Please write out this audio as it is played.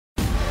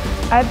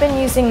I've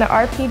been using the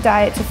RP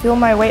diet to fuel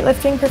my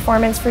weightlifting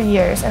performance for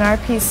years, and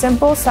RP's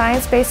simple,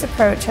 science-based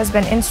approach has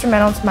been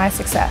instrumental to my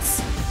success.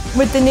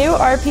 With the new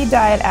RP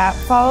Diet app,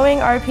 following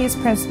RP's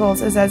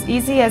principles is as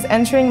easy as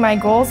entering my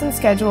goals and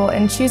schedule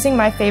and choosing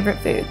my favorite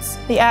foods.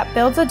 The app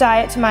builds a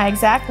diet to my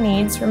exact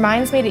needs,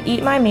 reminds me to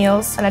eat my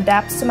meals, and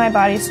adapts to my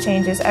body's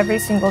changes every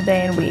single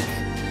day and week.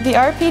 The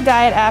RP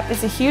Diet app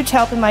is a huge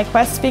help in my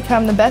quest to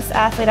become the best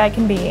athlete I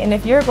can be, and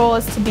if your goal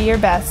is to be your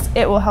best,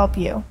 it will help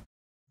you.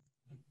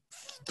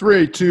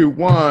 3, 2,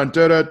 1.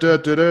 Da da da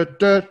da da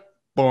da.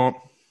 Boom.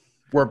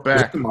 We're back.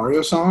 Is that the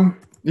Mario song?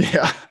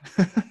 Yeah.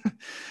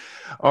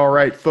 All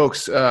right,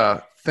 folks.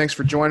 Thanks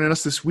for joining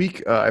us this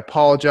week. I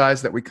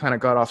apologize that we kind of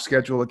got off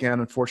schedule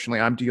again. Unfortunately,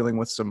 I'm dealing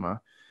with some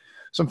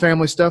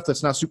family stuff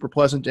that's not super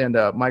pleasant, and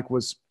Mike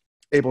was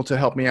able to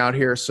help me out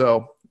here.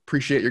 So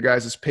appreciate your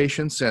guys'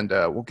 patience, and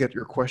we'll get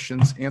your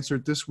questions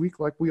answered this week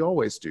like we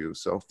always do.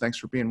 So thanks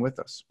for being with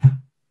us.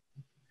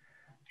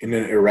 In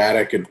an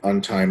erratic and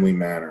untimely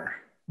manner.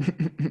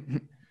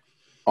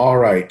 All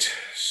right,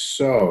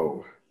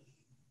 so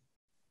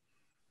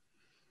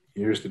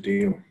here's the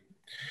deal.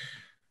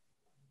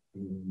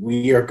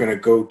 We are going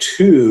to go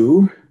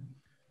to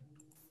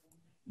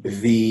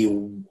the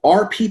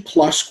RP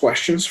Plus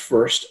questions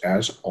first,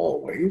 as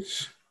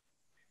always.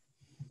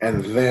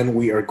 And then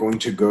we are going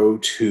to go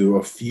to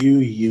a few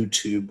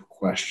YouTube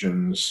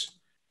questions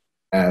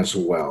as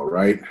well,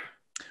 right?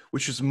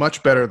 Which is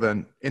much better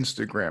than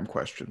Instagram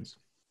questions.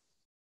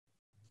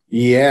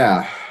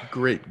 Yeah.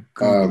 Great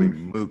googly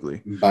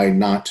moogly. By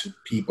not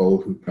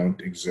people who don't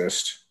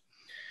exist.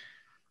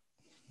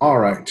 All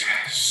right.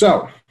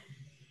 So,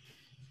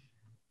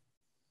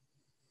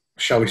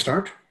 shall we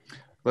start?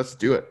 Let's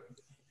do it.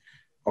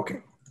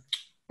 Okay.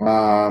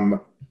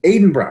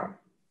 Aiden Brown.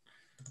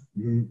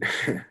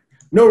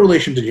 No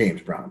relation to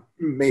James Brown.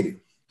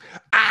 Maybe.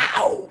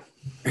 Ow!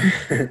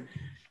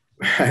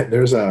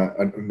 There's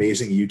an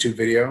amazing YouTube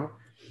video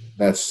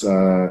that's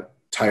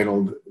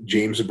titled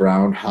James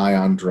Brown High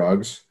on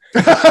Drugs.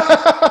 You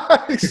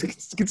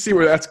can see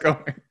where that's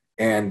going.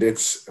 And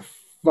it's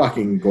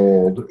fucking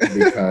gold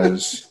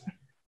because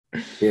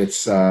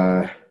it's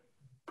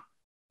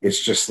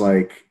just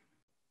like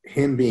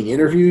him being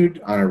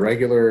interviewed on a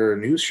regular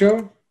news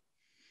show.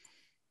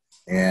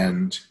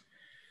 And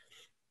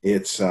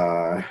it's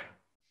sorry,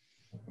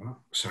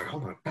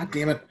 hold on. God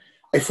damn it.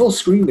 I full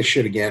screened this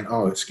shit again.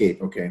 Oh,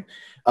 escape. Okay.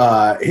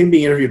 Him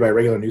being interviewed by a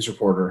regular news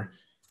reporter.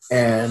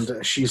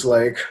 And she's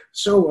like,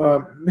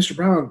 so, Mr.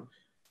 Brown,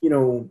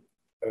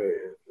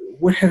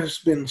 what has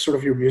been sort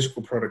of your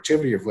musical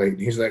productivity of late?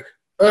 And he's like,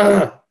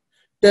 da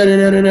da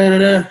da da da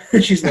da.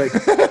 And she's like,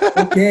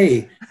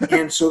 okay.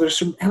 And so there's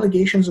some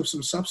allegations of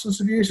some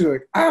substance abuse. He's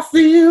like, I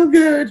feel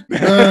good.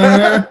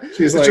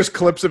 She's like, just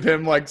clips of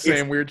him like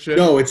saying weird shit.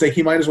 No, it's like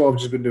he might as well have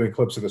just been doing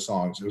clips of the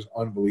songs. It was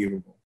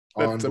unbelievable.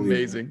 That's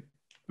amazing.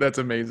 That's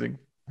amazing.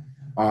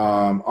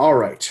 All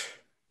right.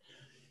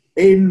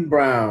 Aiden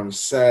Brown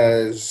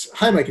says,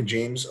 hi, Mike and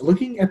James.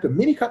 Looking at the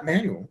mini-cut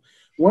manual,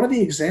 one of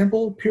the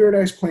example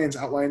periodized plans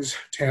outlines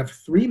to have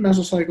 3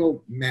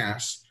 mesocycle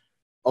mass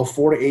of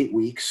 4 to 8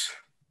 weeks,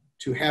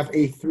 to have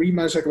a 3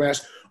 mesocycle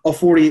mass of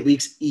 48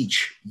 weeks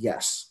each.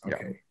 Yes. Okay.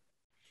 Yeah.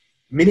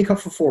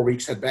 Mini-cut for 4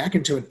 weeks, head back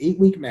into an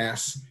 8-week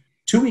mass,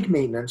 2-week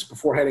maintenance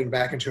before heading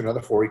back into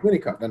another 4-week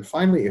mini-cut. Then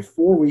finally a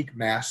 4-week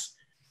mass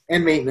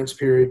and maintenance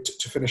period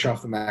to finish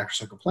off the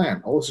macrocycle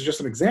plan. Although this is just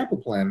an example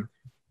plan,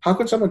 how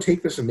can someone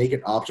take this and make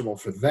it optimal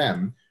for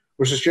them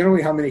versus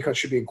generally how many cuts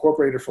should be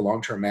incorporated for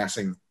long-term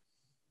massing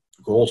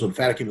goals when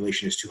fat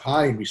accumulation is too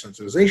high and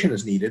resensitization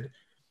is needed?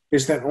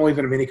 Is that only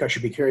that a mini cut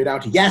should be carried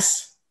out?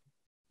 Yes.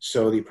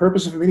 So the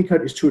purpose of a mini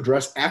cut is to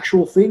address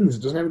actual things.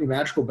 It doesn't have any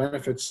magical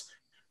benefits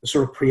to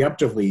sort of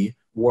preemptively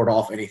ward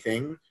off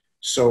anything.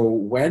 So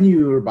when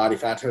your body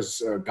fat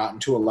has gotten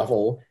to a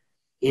level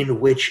in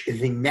which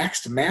the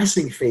next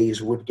massing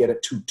phase would get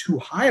it to too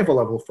high of a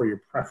level for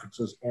your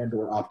preferences and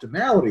or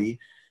optimality,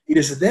 it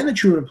is then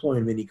that you would employ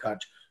a mini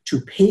cut to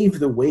pave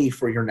the way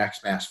for your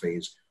next mass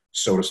phase,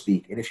 so to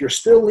speak. And if you're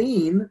still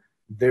lean,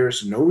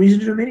 there's no reason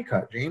to do a mini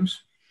cut,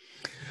 James.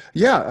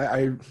 Yeah,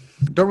 I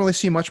don't really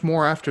see much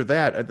more after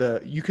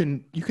that. You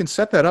can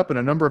set that up in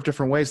a number of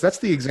different ways. That's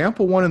the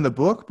example one in the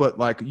book, but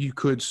like you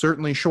could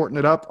certainly shorten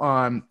it up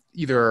on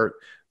either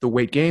the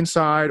weight gain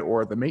side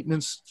or the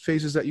maintenance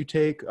phases that you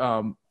take.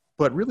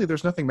 But really,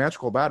 there's nothing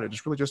magical about it.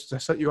 It's really just to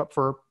set you up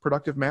for a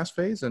productive mass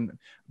phase, and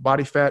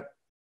body fat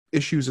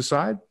issues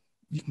aside,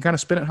 you can kind of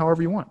spin it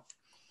however you want.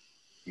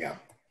 Yeah.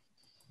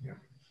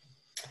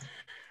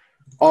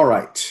 All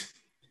right.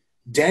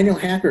 Daniel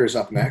Hacker is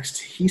up next.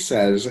 He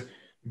says,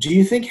 do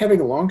you think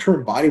having a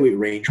long-term body weight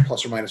range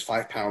plus or minus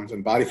 5 pounds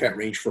and body fat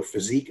range for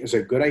physique is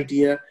a good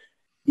idea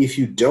if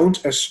you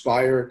don't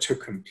aspire to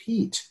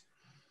compete?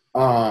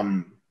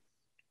 Long-term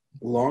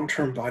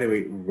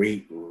body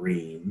weight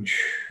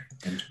range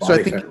and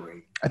body fat range.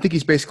 I think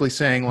he's basically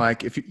saying,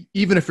 like,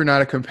 even if you're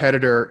not a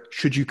competitor,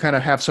 should you kind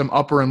of have some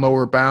upper and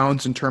lower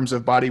bounds in terms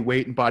of body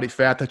weight and body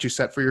fat that you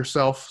set for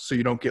yourself so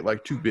you don't get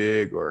like too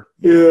big or?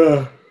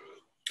 Yeah.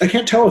 I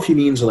can't tell if he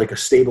means like a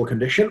stable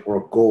condition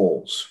or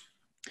goals.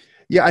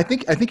 Yeah, I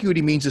think what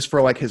he means is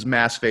for like his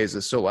mass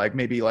phases. So like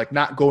maybe like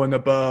not going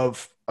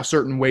above a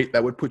certain weight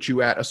that would put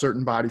you at a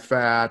certain body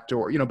fat,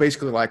 or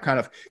basically like kind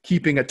of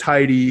keeping a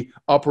tidy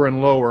upper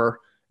and lower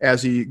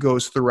as he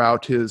goes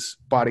throughout his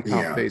body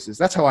comp phases.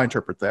 That's how I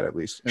interpret that, at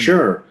least. And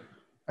sure.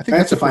 I think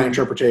that's a fine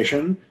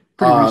interpretation.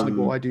 Pretty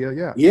reasonable idea,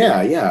 yeah.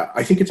 Yeah.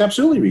 I think it's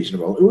absolutely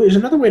reasonable. There's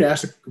another way to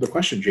ask the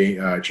question,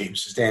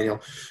 James, is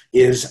Daniel,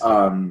 is,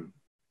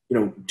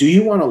 do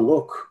you want to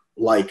look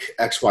like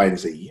X, Y, and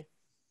Z?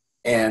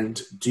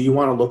 And do you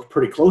want to look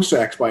pretty close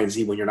to X, Y, and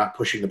Z when you're not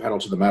pushing the pedal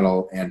to the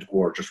metal and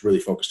or just really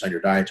focused on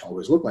your diet to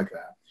always look like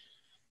that?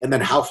 And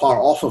then how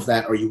far off of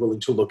that are you willing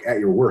to look at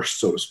your worst,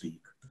 so to speak?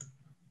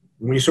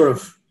 When you sort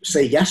of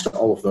say yes to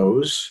all of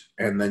those,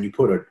 and then you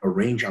put a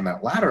range on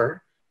that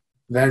ladder,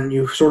 then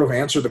you sort of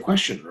answer the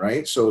question,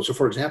 right? So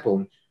for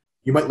example,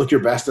 you might look your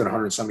best at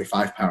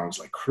 175 pounds,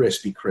 like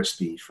crispy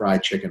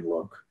fried chicken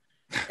look.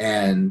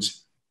 And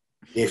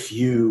if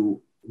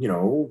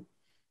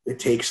it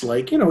takes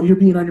you're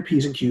being on your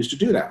P's and Q's to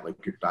do that.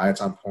 Like your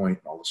diet's on point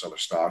and all this other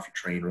stuff. You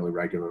train really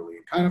regularly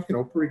and kind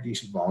of, pretty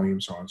decent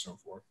volume, so on and so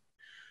forth.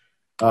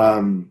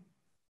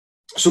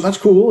 So that's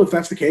cool. If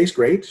that's the case,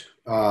 great.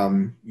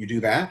 You do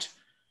that.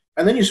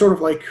 And then you sort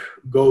of like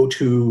go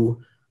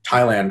to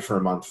Thailand for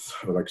a month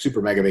or like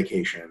super mega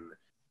vacation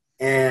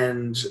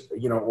and,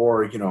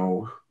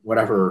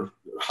 whatever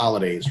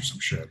holidays or some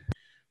shit.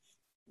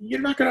 You're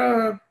not going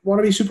to want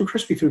to be super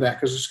crispy through that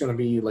because it's going to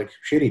be like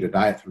shitty to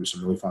diet through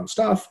some really fun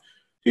stuff. So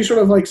you sort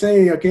of like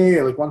say,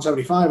 okay, like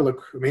 175, I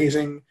look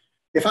amazing.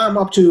 If I'm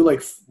up to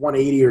like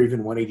 180 or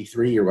even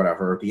 183 or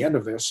whatever at the end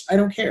of this, I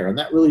don't care. And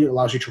that really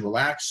allows you to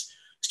relax,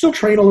 still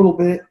train a little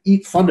bit,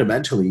 eat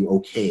fundamentally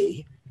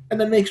okay, and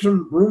then make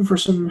some room for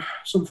some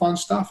fun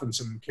stuff and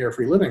some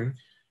carefree living.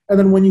 And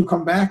then when you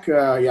come back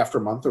after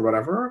a month or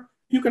whatever,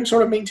 you can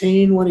sort of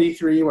maintain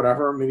 183,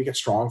 whatever, maybe get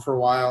strong for a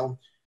while,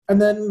 and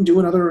then do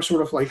another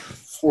sort of like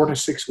 4 to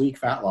 6 week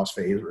fat loss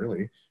phase,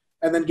 really.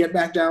 And then get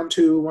back down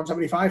to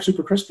 175,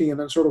 super crispy, and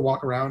then sort of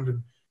walk around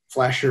and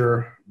flash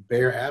your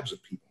bare abs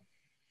at people.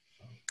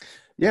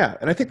 Yeah,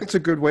 and I think that's a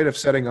good way of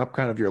setting up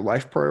kind of your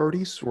life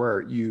priorities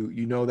where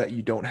you know that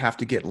you don't have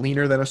to get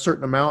leaner than a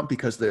certain amount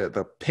because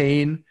the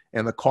pain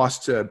and the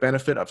cost to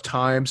benefit of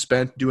time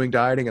spent doing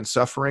dieting and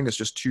suffering is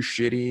just too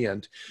shitty.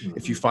 And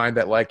if you find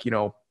that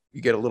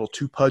you get a little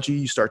too pudgy,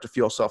 you start to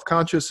feel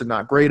self-conscious and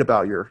not great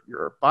about your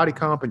body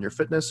comp and your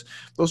fitness.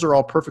 Those are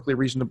all perfectly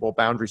reasonable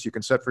boundaries you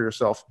can set for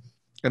yourself.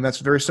 And that's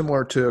very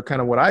similar to kind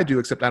of what I do,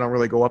 except I don't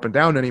really go up and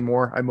down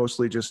anymore. I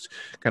mostly just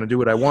kind of do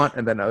what I want.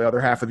 And then the other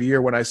half of the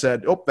year when I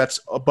said, that's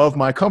above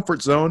my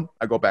comfort zone,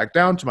 I go back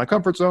down to my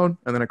comfort zone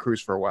and then I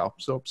cruise for a while.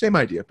 So same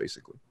idea,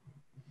 basically.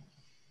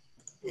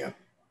 Yeah.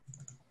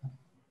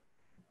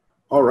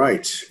 All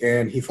right.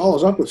 And he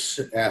follows up with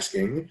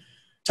asking,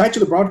 tied to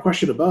the broad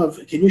question above,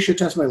 can you shit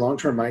test my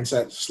long-term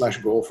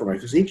mindset / goal for my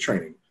physique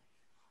training?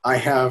 I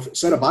have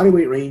set a body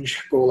weight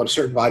range goal at a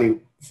certain body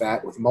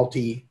fat with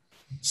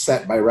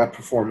set by rep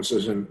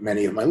performances in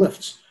many of my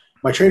lifts.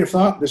 My train of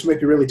thought, this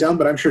might be really dumb,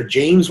 but I'm sure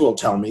James will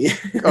tell me.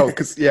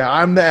 Because,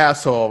 I'm the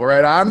asshole,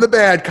 right? I'm the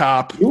bad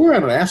cop. You were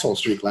on an asshole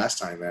streak last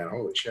time, man.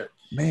 Holy shit.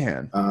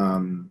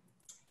 Man.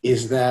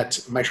 Is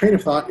that my train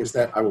of thought is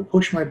that I will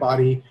push my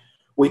body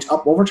weight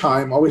up over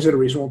time, always at a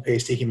reasonable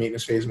pace, taking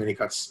maintenance phase, mini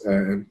cuts,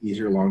 and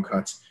easier long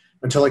cuts,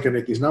 until I can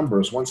hit these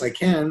numbers. Once I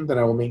can, then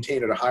I will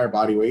maintain at a higher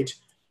body weight,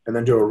 and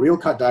then do a real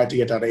cut diet to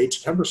get down to 8 to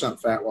 10%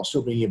 fat while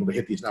still being able to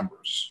hit these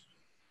numbers.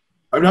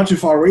 I'm not too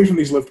far away from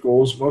these lift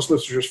goals. Most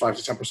lifts are just 5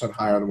 to 10%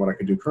 higher than what I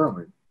can do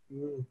currently.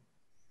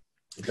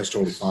 That's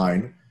totally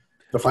fine.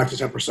 The 5 to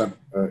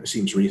 10%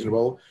 seems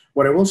reasonable.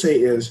 What I will say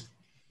is,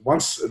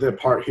 once the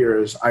part here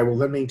is, I will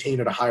then maintain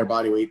at a higher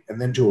body weight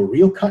and then do a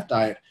real cut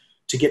diet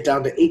to get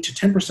down to 8 to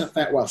 10%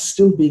 fat while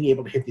still being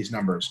able to hit these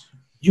numbers.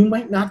 You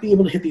might not be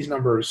able to hit these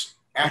numbers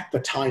at the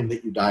time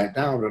that you diet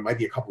down, but it might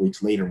be a couple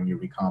weeks later when you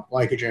recomp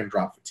glycogen,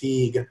 drop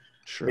fatigue.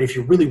 Sure. And if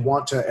you really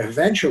want to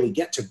eventually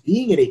get to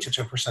being at 8 to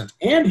 10%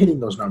 and hitting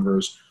those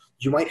numbers,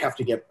 you might have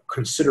to get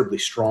considerably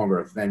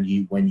stronger than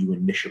when you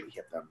initially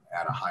hit them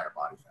at a higher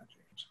body fat,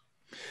 James.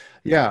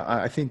 Yeah,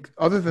 I think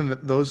other than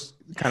those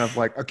kind of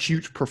like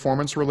acute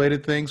performance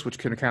related things, which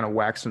can kind of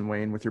wax and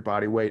wane with your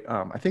body weight,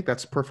 I think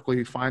that's a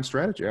perfectly fine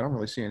strategy. I don't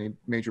really see any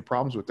major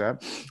problems with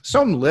that.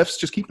 Some lifts,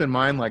 just keep in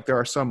mind, like there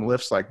are some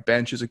lifts, like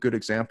bench is a good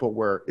example,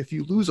 where if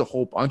you lose a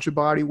whole bunch of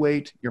body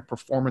weight, your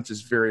performance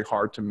is very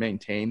hard to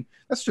maintain.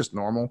 That's just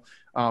normal.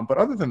 But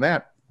other than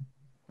that,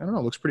 I don't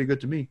know, it looks pretty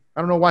good to me. I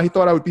don't know why he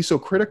thought I would be so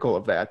critical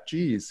of that.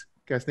 Jeez,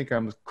 you guys think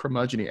I'm a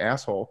curmudgeon-y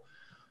asshole.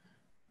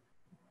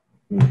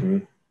 Mm-hmm.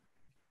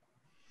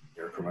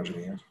 You're a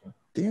curmudgeon-y asshole.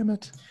 Damn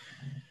it.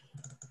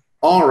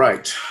 All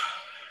right.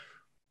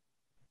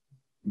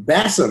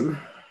 Bassam.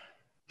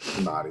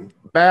 Naughty.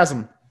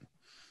 Basm.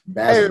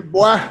 Hey,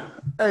 boy.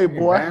 Hey,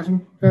 boy.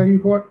 Bassam. Tell you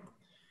what.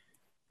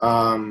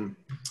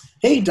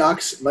 Hey,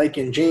 Docs, Mike,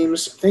 and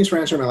James. Thanks for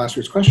answering my last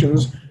week's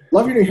questions.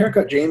 Love your new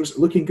haircut, James.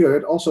 Looking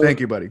good. Also, thank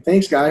you, buddy.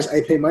 Thanks, guys.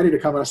 I pay money to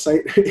come on a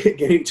site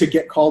to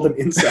get called an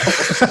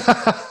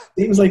incel.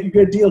 Seems like a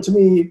good deal to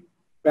me,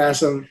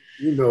 Bassam.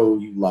 You know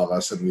you love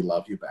us and we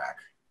love you back.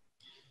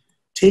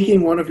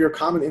 Taking one of your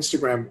common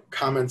Instagram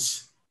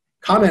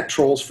comment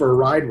trolls for a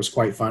ride was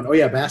quite fun. Oh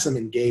yeah, Bassam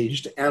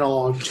engaged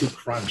Analog to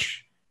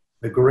Crunch.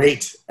 The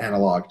great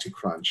Analog to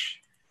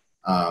Crunch.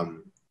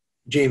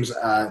 James,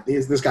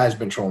 this guy's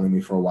been trolling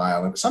me for a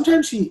while. And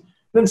sometimes he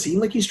doesn't seem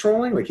like he's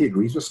trolling, like he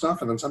agrees with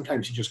stuff. And then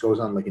sometimes he just goes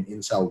on like an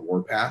incel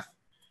warpath.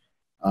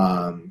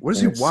 What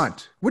does he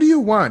want? What do you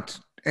want,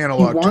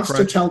 Analog? He wants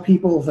to tell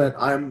people that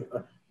I'm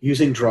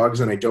using drugs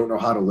and I don't know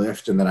how to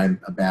lift and that I'm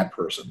a bad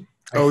person.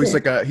 He's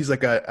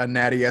like a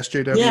natty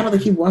SJW. Yeah, but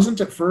like he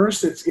wasn't at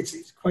first.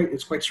 It's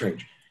quite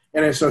strange.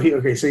 And so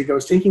he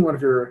goes, taking one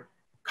of your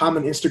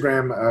common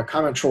Instagram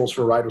comment trolls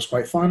for a ride was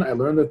quite fun. I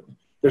learned that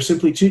they're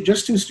simply too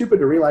stupid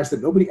to realize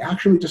that nobody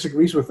actually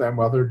disagrees with them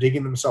while they're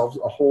digging themselves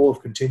a hole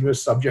of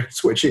continuous subject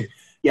switching.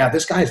 Yeah,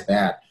 this guy's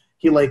bad.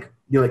 You're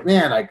like,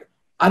 man,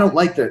 I don't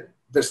like that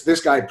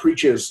this guy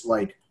preaches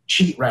like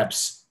cheat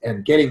reps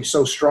and getting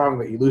so strong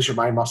that you lose your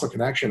mind muscle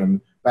connection.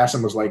 And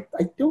Bassam was like,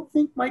 I don't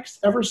think Mike's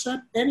ever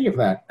said any of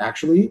that,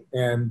 actually.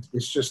 And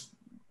it's just,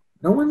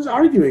 no one's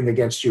arguing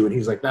against you. And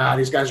he's like, nah,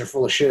 these guys are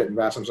full of shit. And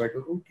Bassam's like,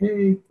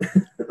 okay.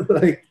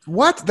 Like,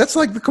 what? That's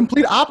like the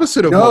complete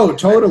opposite of No,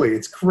 totally.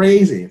 It's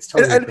crazy. It's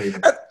totally crazy.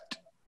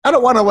 I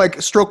don't want to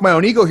like stroke my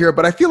own ego here,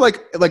 but I feel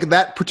like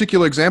that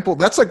particular example,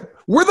 that's like,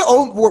 we're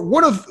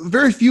one of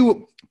very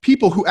few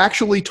people who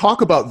actually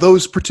talk about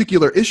those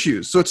particular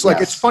issues. So it's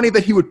like, It's funny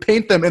that he would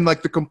paint them in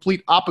like the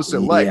complete opposite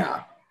light.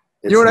 Yeah.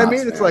 You know what I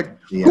mean? It's like,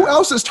 who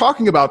else is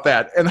talking about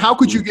that? And how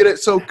could you get it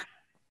so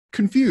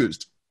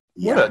confused?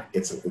 Yeah,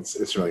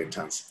 it's really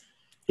intense.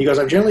 He goes,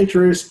 I'm generally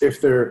curious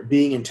if they're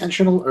being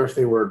intentional or if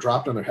they were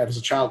dropped on their head as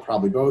a child.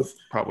 Probably both.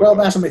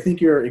 Bassam, I think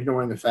you're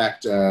ignoring the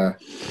fact,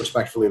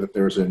 respectfully, that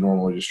there's a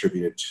normally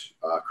distributed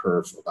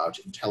curve about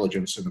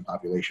intelligence in the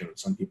population.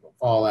 Some people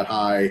fall that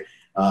high.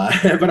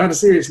 But on a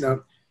serious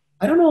note,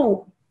 I don't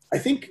know. I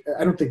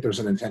don't think there's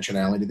an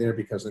intentionality there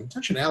because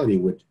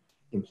intentionality would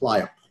imply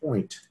a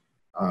point.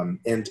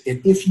 And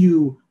if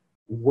you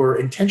were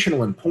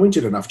intentional and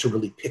pointed enough to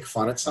really pick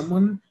fun at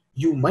someone,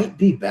 you might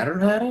be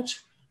better at it.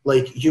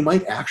 Like, you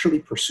might actually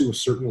pursue a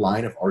certain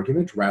line of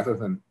argument rather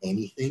than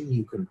anything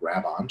you can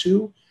grab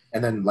onto.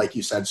 And then, like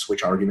you said,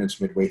 switch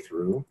arguments midway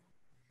through.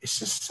 It's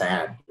just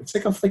sad. It's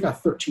like a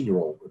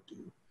 13-year-old would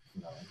do.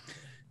 You know?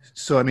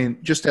 So, I mean,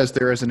 just as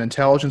there is an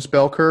intelligence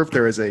bell curve,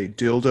 there is a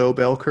dildo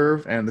bell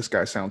curve. And this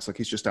guy sounds like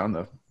he's just on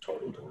the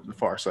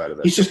far side of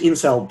that. He's just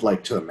incel,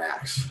 like, to the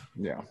max.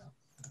 Yeah.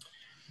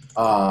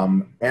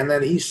 And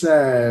then he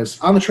says,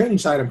 on the training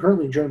side, I'm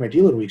currently enjoying my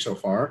deload week so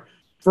far.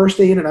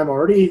 First aid, and I'm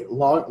already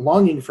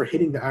longing for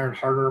hitting the iron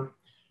harder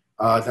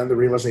than the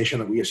realization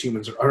that we as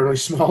humans are utterly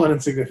small and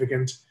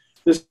insignificant.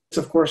 This,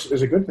 of course,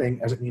 is a good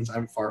thing, as it means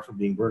I'm far from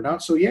being burned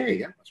out. So, yay.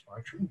 Yeah, that's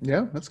probably true.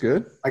 Yeah, that's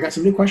good. I got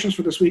some new questions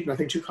for this week.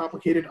 Nothing too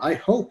complicated, I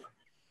hope.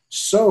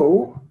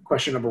 So,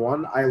 question number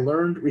 1. I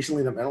learned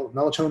recently that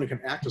melatonin can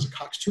act as a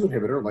COX-2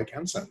 inhibitor like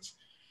NSAIDs.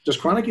 Does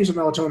chronic use of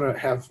melatonin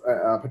have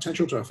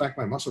potential to affect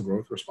my muscle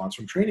growth response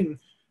from training,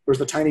 or is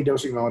the tiny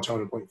dosing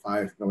melatonin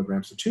 0.5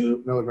 milligrams to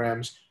 2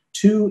 milligrams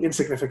too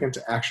insignificant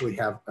to actually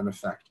have an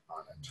effect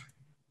on it?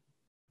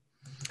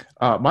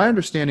 My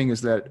understanding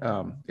is that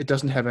it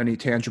doesn't have any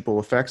tangible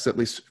effects, at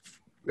least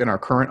in our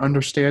current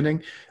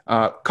understanding.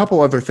 A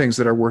couple other things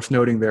that are worth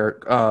noting there.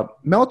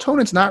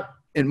 Melatonin's not,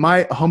 in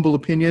my humble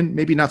opinion,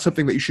 maybe not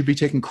something that you should be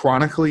taking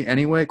chronically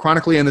anyway.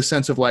 Chronically in the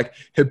sense of like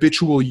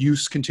habitual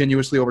use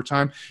continuously over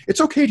time.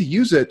 It's okay to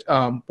use it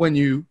when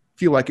you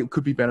feel like it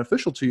could be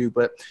beneficial to you.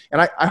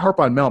 And I harp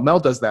on Mel. Mel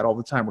does that all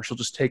the time where she'll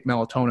just take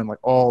melatonin like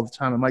all the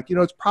time. I'm like,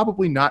 it's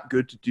probably not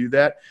good to do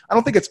that. I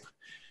don't think it's,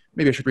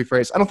 maybe I should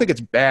rephrase, I don't think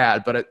it's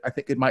bad, but I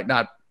think it might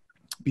not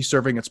be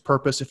serving its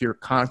purpose if you're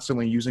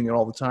constantly using it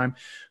all the time.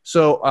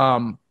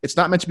 So it's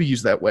not meant to be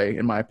used that way,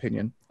 in my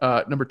opinion.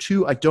 Number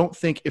 2, I don't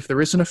think if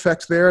there is an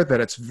effect there that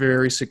it's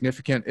very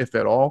significant, if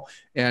at all.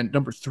 And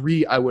number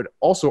 3, I would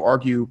also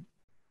argue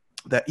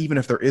that even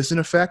if there is an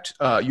effect,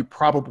 you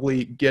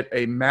probably get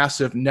a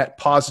massive net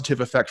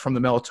positive effect from the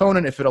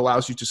melatonin if it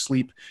allows you to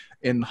sleep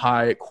in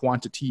high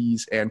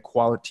quantities and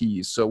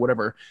qualities. So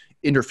whatever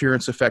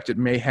interference effect it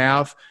may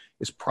have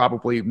is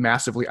probably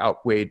massively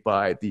outweighed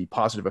by the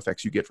positive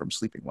effects you get from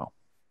sleeping well.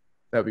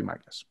 That would be my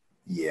guess.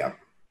 Yeah.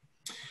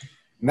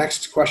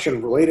 Next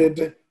question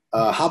related.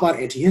 How about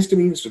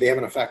antihistamines? Do they have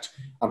an effect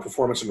on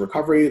performance and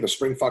recovery? The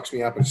spring fucks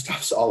me up and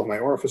stuffs all of my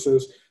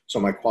orifices, so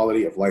my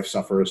quality of life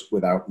suffers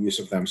without use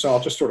of them. So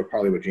I'll just sort of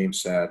parlay what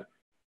James said.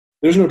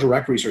 There's no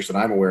direct research that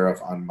I'm aware of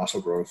on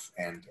muscle growth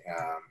and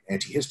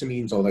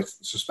antihistamines, although I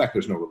suspect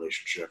there's no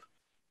relationship.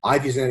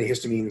 I've used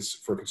antihistamines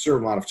for a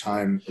considerable amount of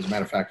time. As a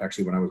matter of fact,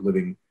 actually, when I was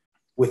living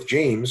with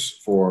James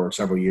for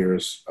several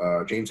years,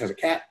 James has a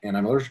cat, and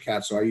I'm allergic to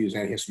cats, so I use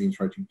antihistamines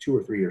for 2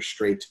 or 3 years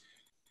straight.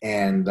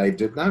 And I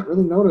did not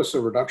really notice a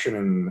reduction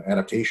in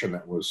adaptation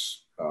that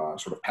was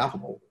sort of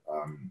palpable,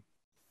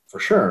 for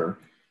sure.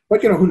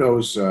 But, who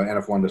knows?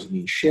 NF1 doesn't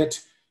mean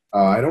shit.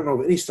 I don't know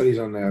of any studies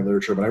on that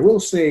literature, but I will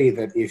say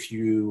that if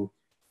you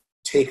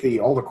take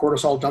all the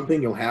cortisol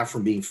dumping you'll have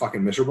from being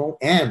fucking miserable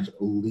and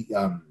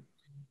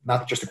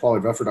not just the quality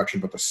of life reduction,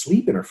 but the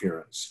sleep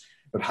interference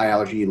that high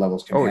allergy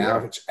levels can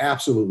have. Yeah. It's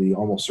absolutely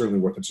almost certainly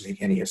worth it to take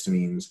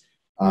antihistamines.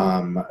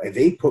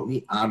 They put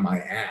me on my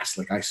ass.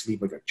 Like, I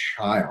sleep like a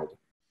child.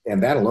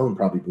 And that alone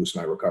probably boosts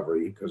my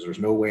recovery, because there's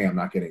no way I'm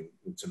not getting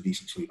some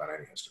decent sleep on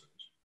antihistamines.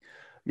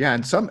 Yeah,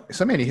 and some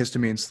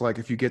antihistamines, like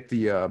if you get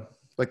the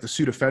like the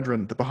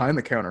pseudoephedrine, the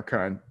behind-the-counter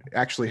kind,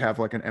 actually have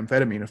like an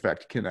amphetamine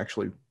effect, can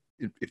actually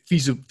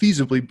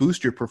feasibly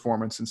boost your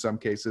performance in some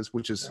cases,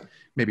 which is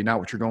maybe not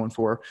what you're going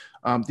for.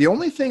 The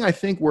only thing I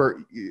think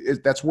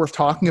that's worth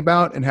talking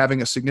about and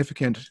having a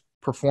significant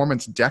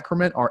performance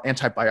decrement are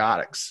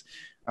antibiotics.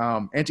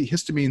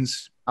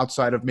 Antihistamines,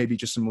 outside of maybe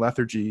just some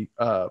lethargy,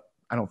 I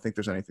don't think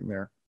there's anything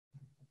there.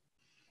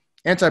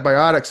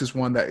 Antibiotics is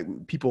one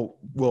that people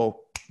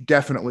will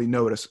definitely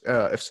notice,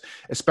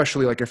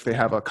 especially like if they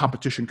have a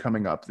competition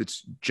coming up.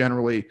 It's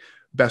generally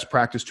best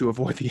practice to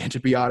avoid the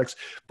antibiotics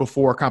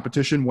before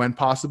competition when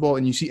possible.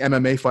 And you see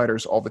MMA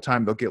fighters all the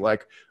time. They'll get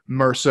like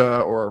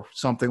MRSA or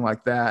something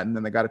like that, and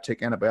then they got to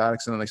take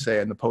antibiotics, and then they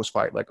say in the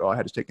post-fight, like, oh, I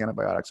had to take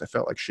antibiotics. I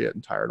felt like shit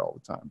and tired all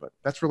the time. But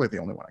that's really the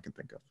only one I can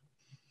think of.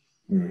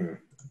 Mm-hmm.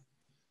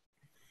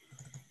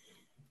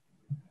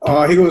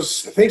 He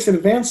goes, thanks in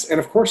advance. And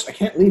of course, I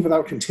can't leave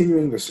without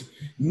continuing this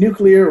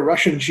nuclear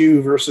Russian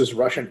Jew versus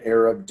Russian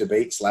Arab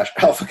debate /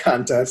 alpha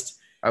contest.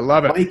 I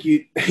love it. Mike,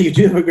 you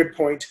do have a good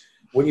point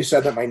when you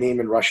said that my name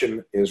in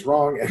Russian is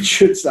wrong and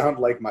should sound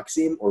like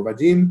Maxim or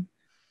Vadim.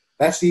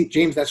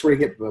 James, that's where you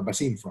get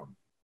Basim from.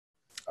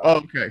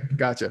 Okay,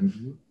 gotcha.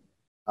 Mm-hmm.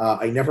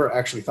 I never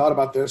actually thought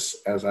about this,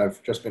 as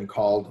I've just been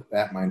called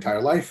that my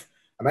entire life.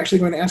 I'm actually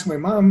going to ask my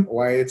mom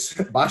why it's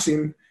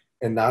Basim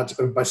and not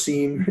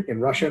Basim in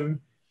Russian.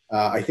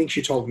 I think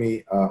she told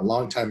me a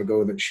long time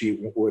ago that she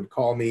would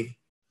call me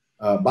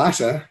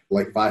Basa,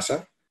 like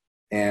Vasa,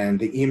 and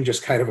the im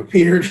just kind of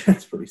appeared.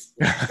 That's pretty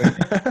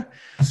interesting.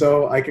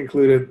 So I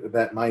concluded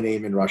that my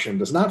name in Russian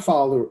does not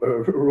follow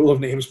the rule of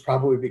names,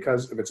 probably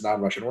because of its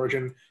non-Russian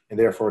origin, and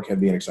therefore can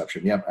be an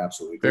exception. Yep,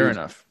 absolutely. Fair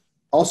enough.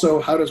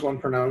 Also, how does one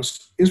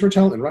pronounce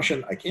Israel in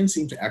Russian? I can't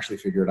seem to actually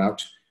figure it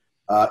out.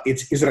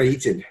 It's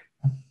Izra'itil.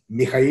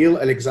 Mikhail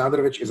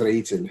Alexandrovich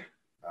Izra'itil.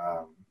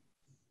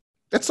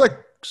 That's like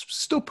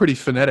still pretty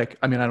phonetic.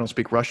 I mean, I don't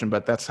speak Russian,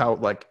 but that's how,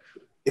 like,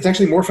 it's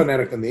actually more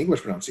phonetic than the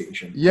English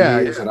pronunciation. Yeah.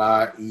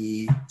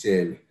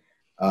 Izra'itil.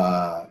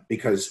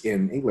 Because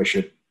in English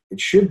it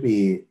should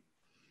be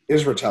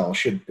Israel.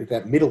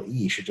 That middle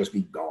E should just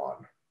be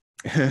gone.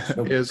 There's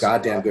no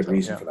goddamn good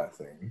reason for that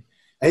thing.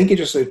 I think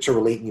it's just to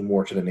relate me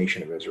more to the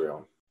nation of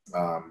Israel.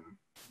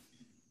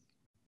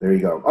 There you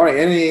go. All right,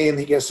 and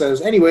he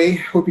says, anyway,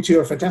 hope you two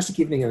have a fantastic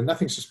evening and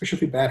nothing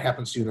suspiciously bad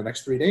happens to you in the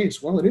next 3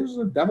 days. Well, it is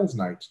a devil's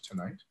night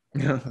tonight.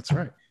 Yeah, that's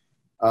right.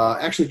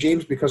 Actually,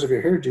 James, because of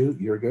your hairdo,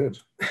 you're good.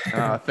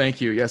 Thank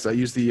you. Yes, I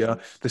use the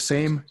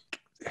same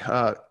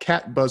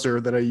cat buzzer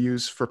that I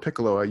use for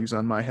Piccolo. I use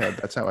on my head.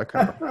 That's how I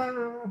cover.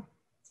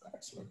 That's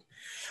excellent.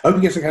 I hope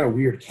you get some kind of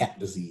weird cat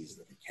disease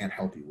that we can't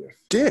help you with.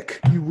 Dick,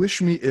 you wish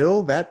me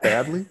ill that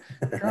badly?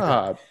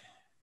 God.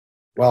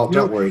 Well,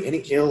 don't worry. Any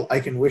ill I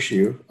can wish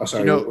you. Oh,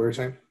 sorry, what were you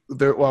saying?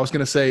 I was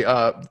going to say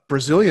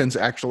Brazilians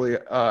actually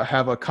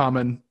have a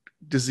common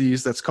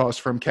disease that's caused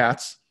from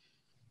cats.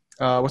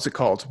 What's it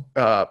called?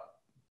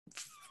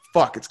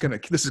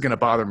 This is gonna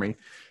bother me.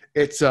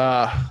 It's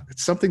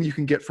something you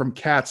can get from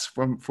cats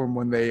from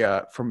when they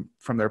from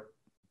their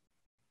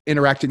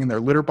interacting in their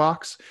litter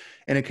box,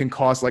 and it can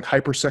cause like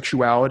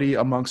hypersexuality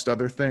amongst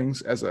other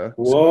things.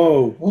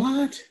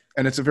 What?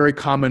 And it's a very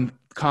common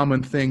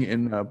thing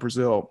in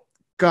Brazil.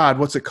 God,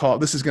 what's it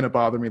called? This is gonna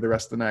bother me the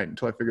rest of the night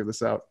until I figure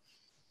this out.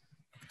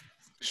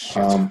 Shit.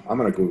 I'm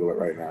gonna Google it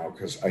right now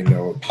because I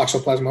know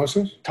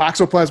toxoplasmosis.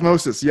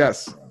 Toxoplasmosis,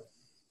 yes.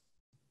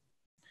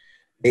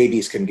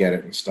 Babies can get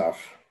it and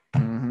stuff.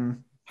 Mm-hmm.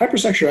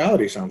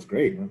 Hypersexuality sounds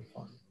great.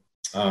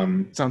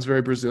 Sounds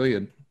very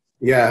Brazilian.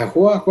 Yeah.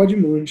 All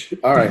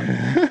right.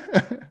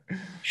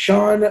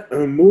 Sean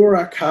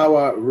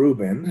Murakawa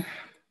Rubin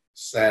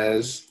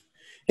says,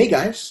 hey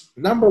guys,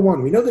 number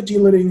one, we know that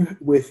deloading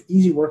with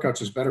easy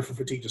workouts is better for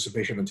fatigue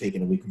dissipation than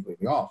taking a week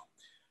completely off.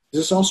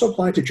 Does this also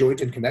apply to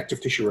joint and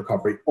connective tissue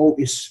recovery? Oh,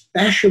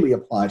 especially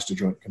applies to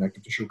joint and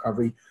connective tissue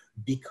recovery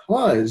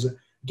because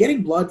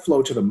getting blood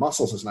flow to the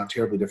muscles is not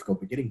terribly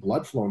difficult, but getting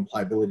blood flow and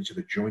pliability to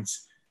the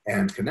joints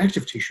and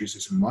connective tissues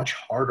is much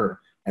harder,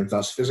 and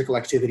thus physical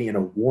activity and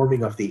a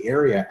warming of the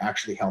area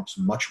actually helps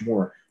much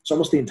more. It's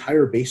almost the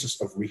entire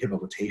basis of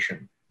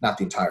rehabilitation, not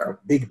the entire, a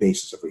big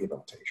basis of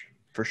rehabilitation.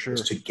 For sure.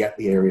 Is to get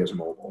the areas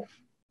mobile.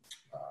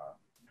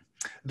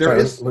 Go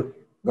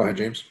ahead,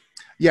 James.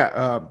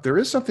 Yeah, there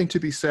is something to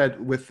be said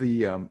with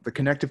the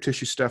connective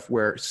tissue stuff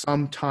where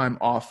some time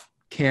off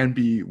can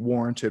be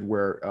warranted,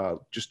 where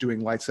just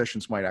doing light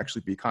sessions might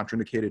actually be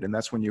contraindicated, and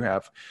that's when you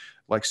have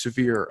like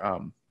severe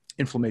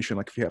inflammation,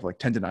 like if you have like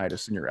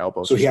tendonitis in your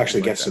elbows. So he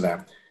actually gets to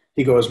that.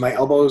 He goes, my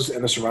elbows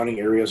and the surrounding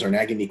areas are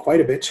nagging me quite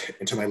a bit.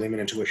 And to my layman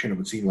intuition, it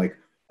would seem like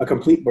a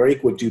complete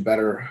break would do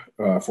better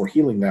for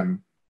healing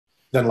them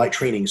than light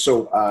training.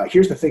 So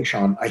here's the thing,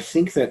 Sean. I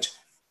think that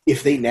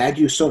if they nag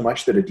you so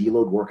much that a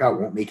deload workout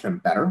won't make them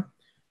better,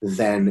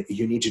 then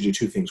you need to do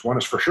two things. One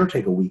is for sure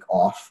take a week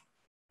off.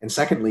 And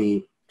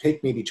secondly,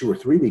 take maybe 2 or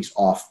 3 weeks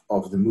off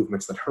of the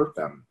movements that hurt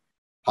them,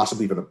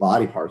 possibly even the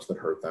body parts that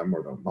hurt them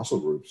or the muscle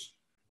groups,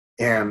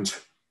 and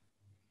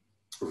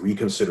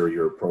reconsider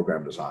your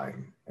program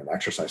design and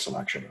exercise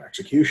selection and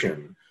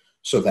execution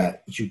so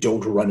that you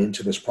don't run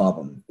into this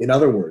problem. In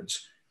other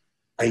words,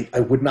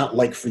 I would not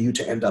like for you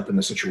to end up in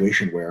a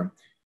situation where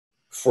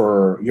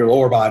for your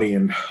lower body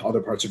and other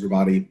parts of your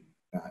body,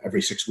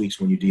 every 6 weeks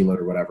when you deload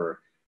or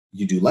whatever,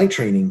 you do light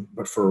training,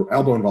 but for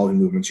elbow involving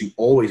movements, you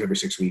always, every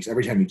 6 weeks,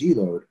 every time you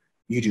deload,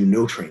 you do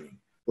no training.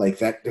 Like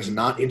that does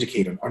not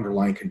indicate an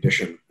underlying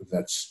condition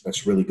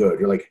that's really good.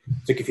 You're like,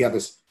 it's like if you have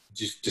this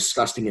just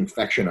disgusting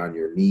infection on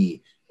your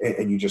knee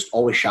and you just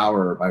always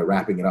shower by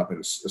wrapping it up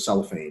in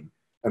cellophane.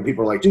 And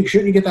people are like, dude,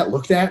 shouldn't you get that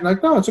looked at? And I'm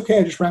like, no, it's okay.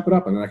 I just wrap it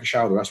up and then I can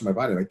shower the rest of my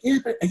body. I'm like, yeah,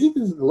 but I think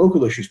the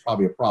local issue is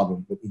probably a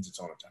problem that needs its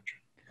own attention.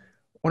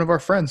 One of our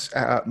friends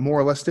more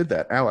or less did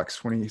that,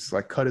 Alex, when he's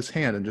like cut his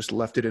hand and just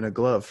left it in a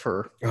glove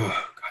for.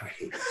 Oh, God, I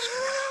hate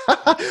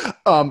this.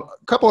 A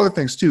couple other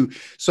things too.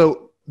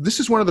 So this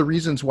is one of the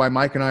reasons why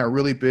Mike and I are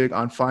really big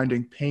on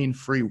finding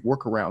pain-free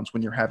workarounds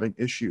when you're having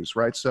issues,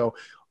 right? So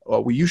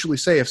we usually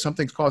say if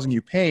something's causing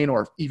you pain,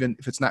 or even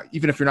if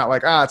you're not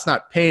like, it's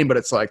not pain, but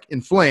it's like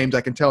inflamed,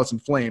 I can tell it's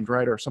inflamed,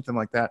 right? Or something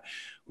like that.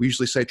 We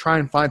usually say, try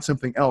and find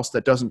something else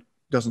that doesn't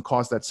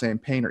cause that same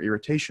pain or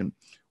irritation.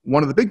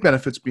 One of the big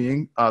benefits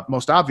being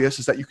most obvious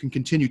is that you can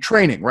continue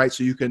training, right?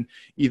 So you can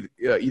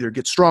either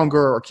get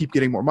stronger or keep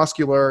getting more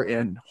muscular,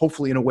 and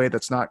hopefully in a way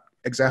that's not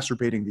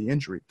exacerbating the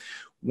injury.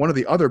 One of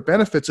the other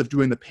benefits of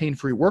doing the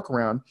pain-free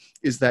workaround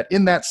is that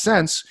in that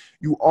sense,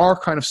 you are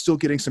kind of still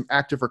getting some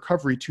active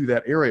recovery to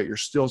that area. You're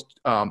still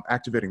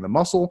activating the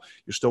muscle,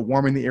 you're still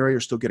warming the area,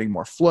 you're still getting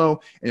more flow,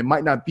 and it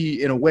might not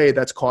be in a way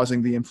that's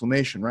causing the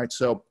inflammation, right?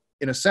 So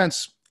in a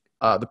sense,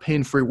 the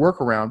pain-free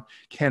workaround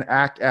can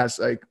act as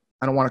I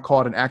don't want to call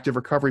it an active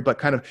recovery, but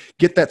kind of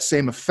get that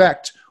same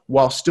effect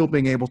while still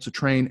being able to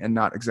train and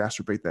not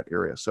exacerbate that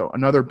area. So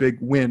another big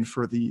win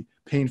for the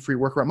pain-free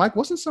workaround. Mike,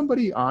 wasn't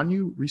somebody on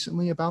you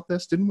recently about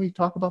this? Didn't we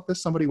talk about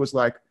this? Somebody was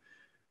like,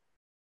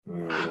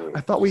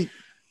 I thought we...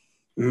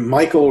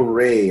 Michael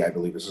Ray, I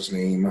believe is his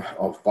name,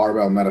 of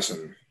Barbell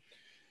Medicine,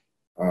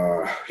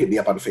 hit me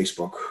up on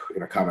Facebook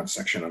in a comment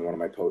section on one of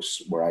my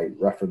posts where I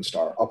referenced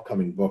our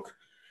upcoming book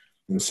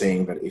and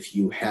saying that if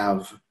you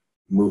have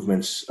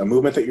a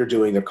movement that you're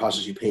doing that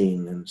causes you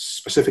pain in a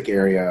specific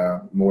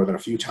area more than a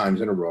few times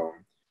in a row,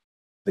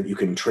 that you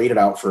can trade it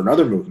out for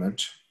another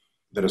movement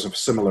that is of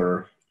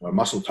similar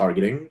muscle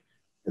targeting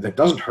that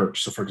doesn't hurt.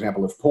 So for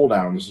example, if pull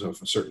downs of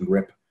a certain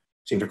grip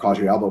seem to cause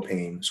you elbow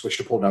pain, switch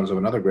to pull downs of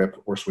another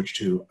grip or switch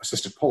to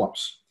assisted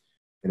pull-ups.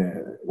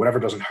 And whatever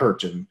doesn't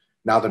hurt. And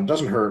now that it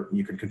doesn't hurt,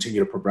 you can continue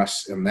to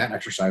progress in that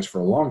exercise for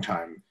a long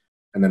time,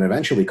 and then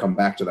eventually come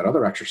back to that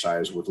other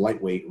exercise with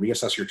lightweight,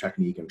 reassess your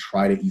technique, and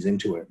try to ease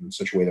into it in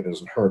such a way that it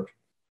doesn't hurt.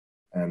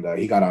 And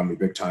he got on me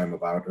big time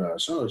about,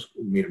 so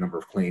made a number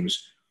of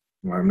claims.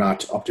 I'm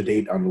not up to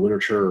date on the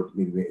literature,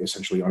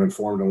 essentially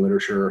uninformed on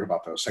literature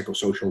about the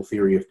psychosocial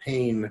theory of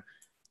pain.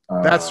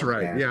 That's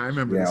right. And, I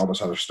remember. Yeah, all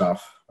this other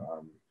stuff.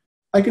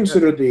 I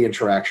considered the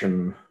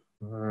interaction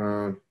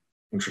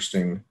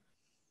interesting.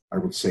 I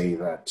would say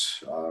that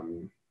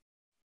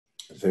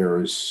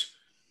there's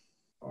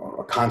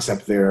a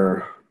concept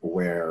there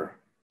where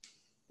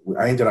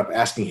I ended up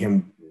asking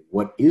him,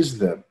 what is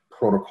the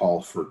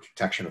protocol for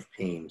detection of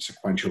pain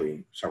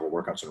sequentially, several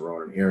workouts in a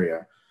row in an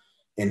area?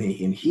 And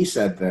he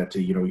said that,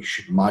 you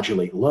should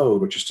modulate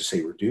load, which is to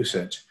say reduce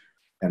it,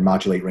 and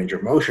modulate range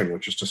of motion,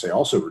 which is to say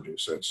also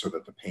reduce it, so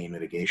that the pain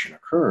mitigation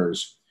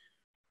occurs.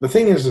 The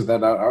thing is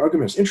that our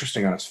argument is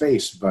interesting on its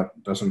face,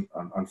 but doesn't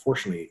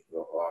unfortunately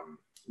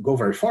go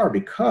very far,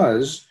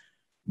 because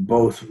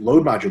both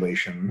load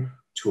modulation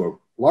to a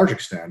large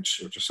extent,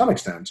 or to some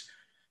extent,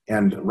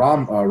 and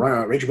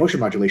range of motion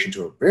modulation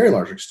to a very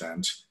large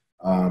extent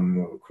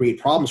create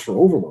problems for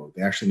overload.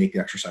 They actually make the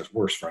exercise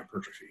worse for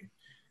hypertrophy.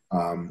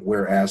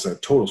 Whereas a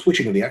total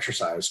switching of the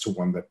exercise to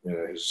one that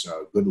is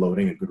good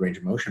loading and good range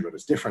of motion, but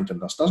is different and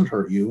thus doesn't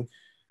hurt you,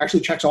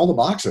 actually checks all the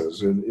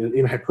boxes.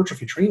 In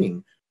hypertrophy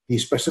training, the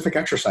specific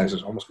exercise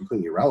is almost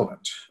completely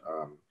irrelevant.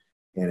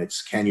 And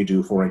it's, can you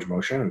do full range of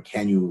motion, and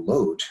can you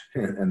load,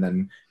 and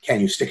then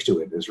can you stick to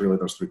it, is really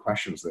those three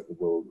questions that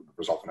will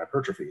result in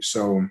hypertrophy.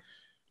 So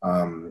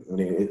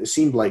it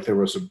seemed like there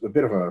was a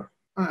bit of a,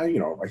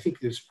 I think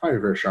he's probably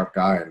a very sharp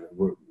guy and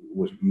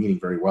was meaning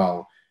very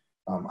well.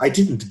 I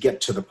didn't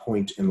get to the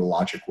point in the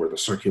logic where the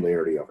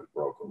circularity of it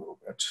broke a little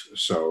bit.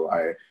 So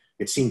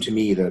it seemed to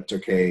me that,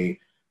 okay,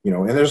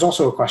 and there's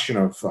also a question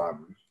of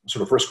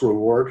sort of risk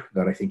reward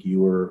that I think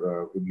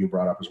you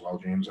brought up as well,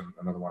 James, and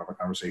another one of our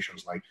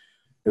conversations, like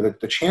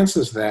the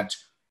chances that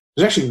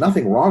there's actually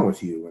nothing wrong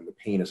with you and the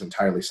pain is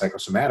entirely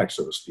psychosomatic,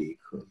 so to speak,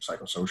 or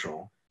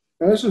psychosocial.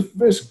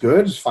 It's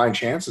good, it's fine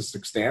chance, it's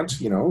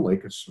extant,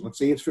 let's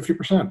say it's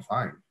 50%,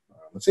 fine.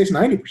 Let's say it's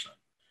 90%.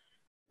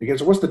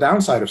 Because what's the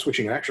downside of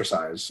switching an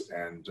exercise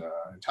and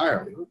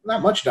entirely?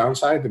 Not much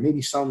downside. There may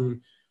be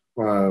some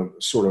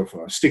sort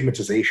of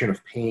stigmatization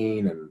of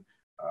pain, and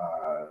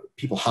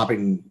people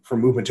hopping from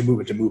movement to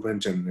movement to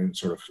movement and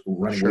sort of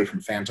running away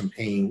from phantom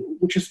pain,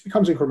 which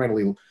becomes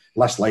incrementally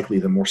less likely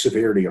the more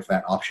severity of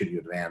that option you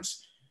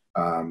advance.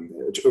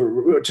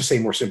 To say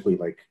more simply,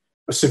 like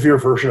a severe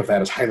version of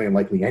that is highly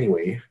unlikely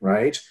anyway,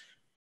 right?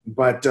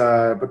 But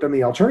then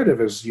the alternative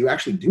is you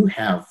actually do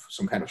have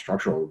some kind of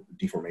structural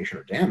deformation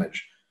or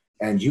damage,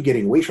 and you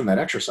getting away from that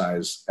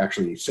exercise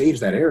actually saves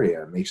that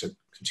area and makes it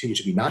continue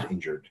to be not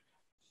injured.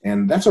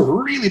 And that's a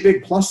really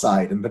big plus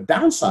side, and the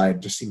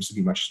downside just seems to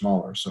be much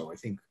smaller. So I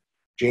think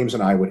James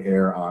and I would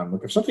err on,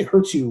 look, if something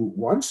hurts you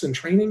once in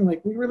training,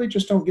 like we really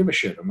just don't give a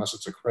shit unless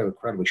it's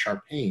incredibly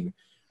sharp pain.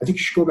 I think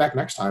you should go back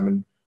next time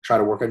and try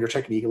to work on your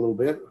technique a little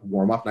bit,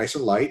 warm up nice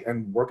and light,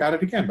 and work at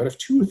it again. But if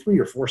 2 or 3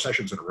 or 4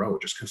 sessions in a row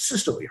just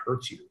consistently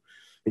hurts you,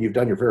 and you've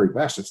done your very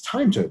best, it's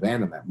time to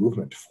abandon that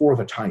movement for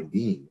the time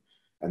being,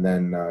 and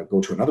then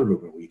go to another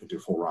movement where you can do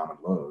full ramen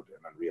load,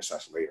 and then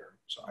reassess later.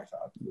 So I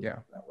thought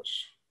that was...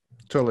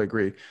 Totally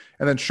agree.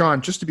 And then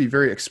Sean, just to be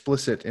very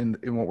explicit in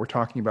what we're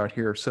talking about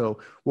here. So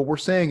what we're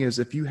saying is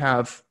if you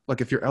have,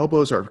 like, if your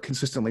elbows are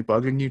consistently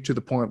bugging you to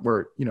the point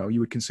where, you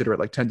would consider it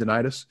like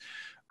tendonitis,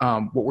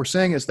 what we're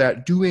saying is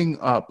that doing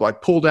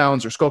like pull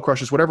downs or skull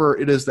crushes, whatever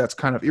it is that's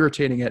kind of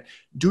irritating it,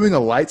 doing a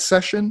light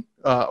session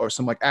or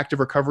some like active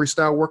recovery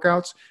style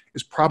workouts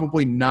is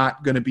probably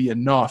not going to be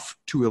enough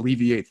to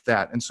alleviate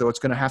that. And so it's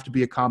going to have to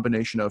be a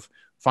combination of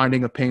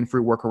finding a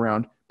pain-free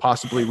workaround,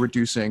 possibly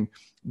reducing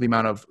the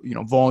amount of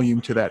volume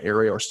to that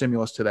area or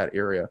stimulus to that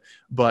area.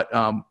 But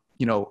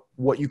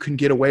what you can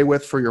get away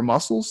with for your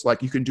muscles,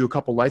 like you can do a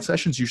couple light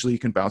sessions, usually you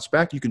can bounce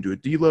back. You can do a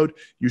deload,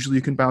 usually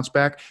you can bounce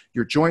back.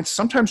 Your joints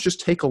sometimes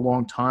just take a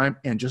long time,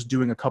 and just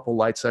doing a couple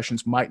light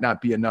sessions might not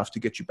be enough to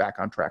get you back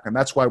on track. And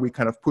that's why we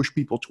kind of push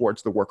people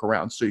towards the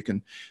workaround. So you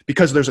can,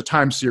 because there's a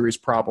time series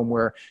problem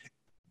where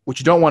what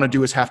you don't want to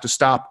do is have to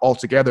stop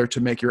altogether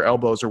to make your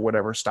elbows or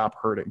whatever stop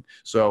hurting.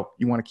 So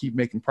you want to keep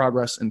making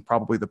progress, and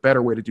probably the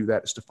better way to do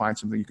that is to find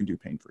something you can do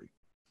pain-free.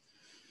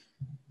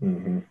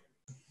 Mm-hmm.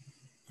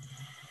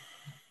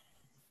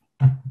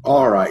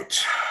 All right.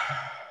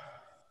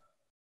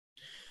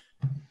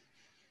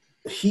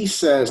 He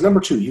says,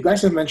 number 2, you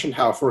guys have mentioned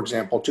how, for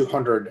example,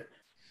 200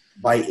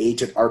 by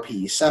 8 at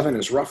RPE 7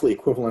 is roughly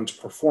equivalent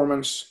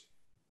performance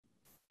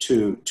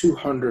to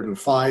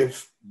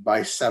 205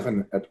 by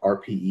 7 at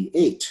RPE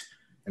 8,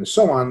 and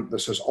so on.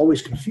 This has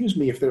always confused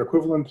me. If they're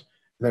equivalent,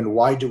 then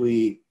why do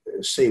we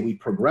say we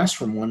progress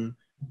from one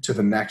to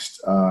the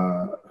next,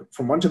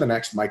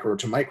 micro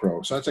to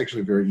micro? So that's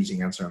actually a very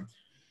easy answer.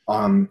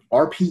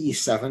 RPE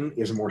 7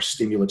 is more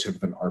stimulative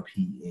than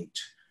RPE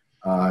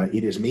 8.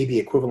 It is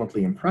maybe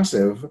equivalently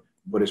impressive,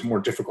 but it's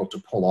more difficult to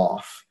pull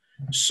off.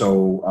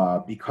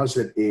 So because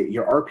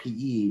your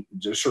RPE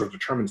just sort of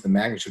determines the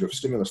magnitude of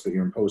stimulus that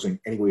you're imposing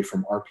anyway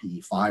from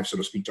RPE 5, so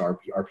to speak, to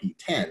RPE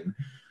 10,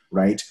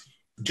 right?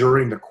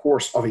 During the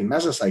course of a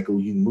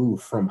mesocycle, you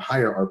move from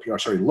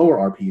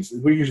lower RPEs.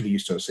 We're usually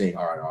used to saying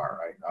RIR,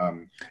 right?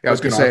 I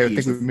was going to say, I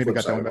think we maybe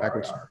got that one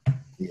backwards.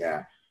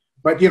 Yeah.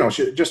 But,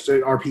 just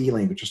an RPE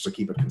language, just to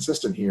keep it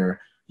consistent here,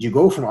 you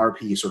go from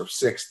RPE sort of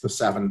 6 to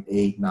 7,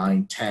 8,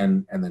 9,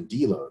 10, and then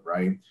deload,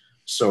 right?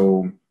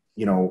 So,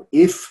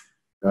 if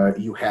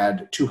you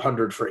had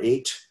 200 for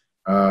 8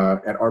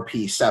 at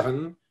RPE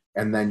 7,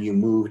 and then you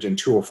moved in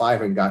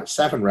 205 and got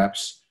 7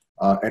 reps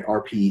at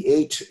RPE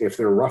 8, if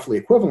they're roughly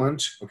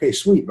equivalent, okay,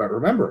 sweet. But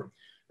remember,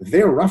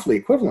 they're roughly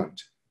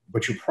equivalent,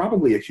 but you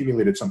probably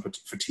accumulated some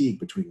fatigue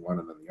between one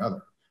and then the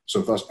other.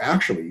 So thus,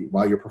 actually,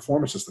 while your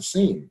performance is the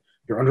same,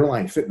 your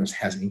underlying fitness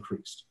has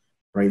increased,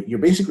 right? You're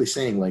basically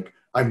saying, like,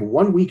 I'm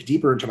 1 week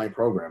deeper into my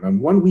program.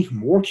 I'm 1 week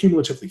more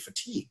cumulatively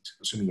fatigued,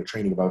 assuming you're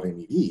training above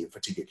MEV,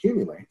 fatigue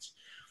accumulates.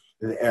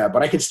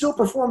 But I can still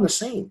perform the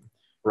same,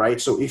 right?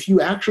 So if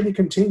you actually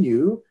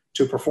continue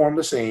to perform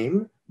the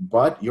same,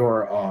 but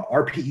your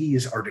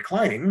RPEs are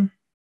declining,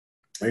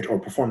 right, or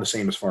perform the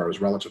same as far as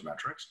relative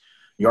metrics,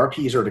 your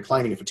RPEs are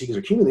declining and fatigue is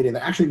accumulating,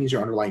 that actually means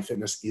your underlying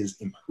fitness is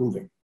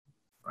improving,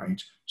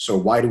 right? So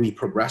why do we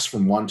progress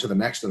from one to the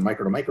next and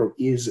micro to micro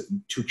is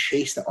to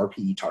chase the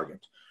RPE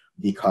target,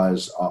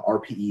 because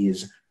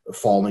RPEs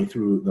falling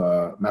through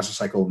the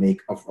mesocycle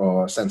make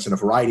sense in a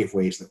variety of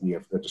ways that we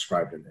have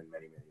described in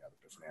many other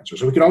different answers.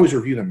 So we can always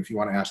review them if you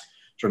want to ask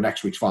sort of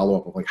next week's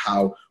follow-up of like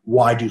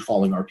why do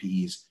falling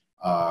RPEs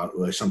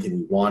something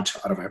we want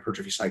out of a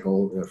hypertrophy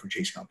cycle for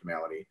chasing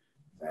optimality.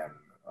 Then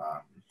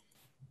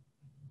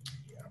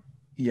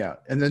yeah.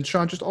 And then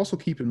Sean, just also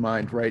keep in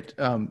mind, right?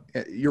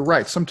 You're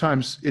right.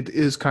 Sometimes it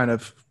is kind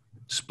of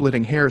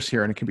splitting hairs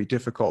here, and it can be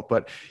difficult,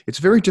 but it's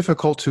very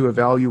difficult to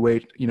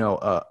evaluate,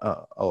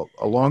 a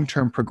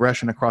long-term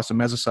progression across a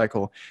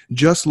mesocycle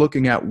just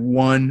looking at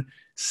one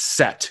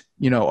set,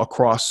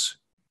 across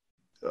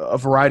a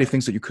variety of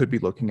things that you could be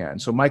looking at.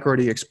 And so Mike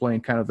already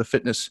explained kind of the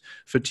fitness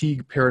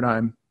fatigue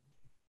paradigm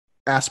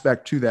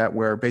aspect to that,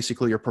 where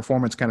basically your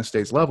performance kind of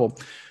stays level.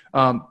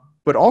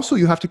 But also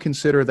you have to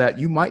consider that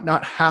you might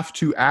not have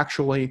to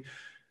actually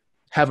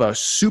have a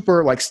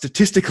super like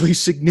statistically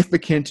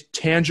significant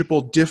tangible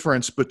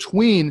difference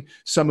between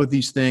some of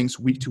these things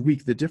week to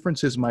week. The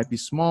differences might be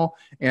small,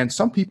 and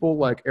some people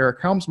like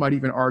Eric Helms might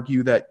even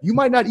argue that you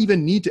might not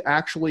even need to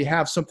actually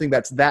have something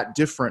that's that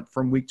different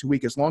from week to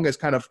week, as long as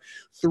kind of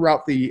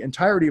throughout the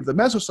entirety of the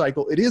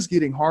mesocycle it is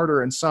getting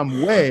harder in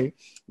some way,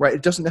 right?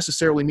 It doesn't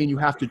necessarily mean you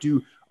have to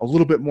do a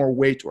little bit more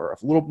weight or a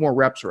little more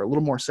reps or a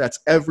little more sets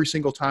every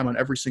single time on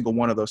every single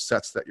one of those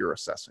sets that you're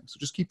assessing. So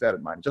just keep that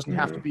in mind. It doesn't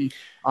have to be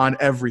on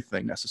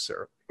everything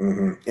necessarily.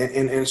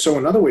 And so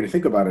another way to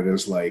think about it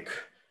is like,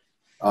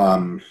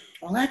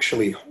 well,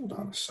 actually, hold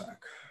on a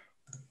sec.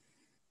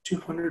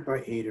 200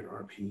 by 8 at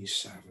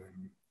RPE7.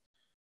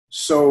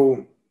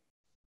 So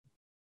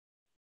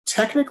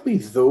technically,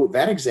 though,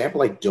 that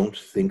example, I don't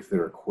think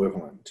they're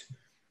equivalent.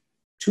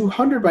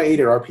 200 by 8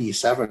 at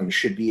RPE7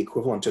 should be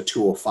equivalent to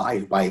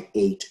 205 by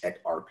 8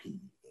 at RPE8.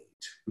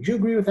 Would you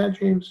agree with that,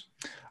 James?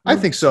 I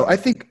think so. I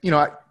think,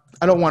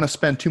 I don't want to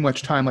spend too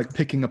much time like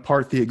picking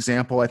apart the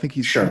example. I think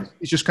he's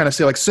just kind of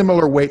say like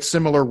similar weight,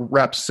 similar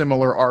reps,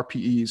 similar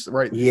RPEs,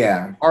 right?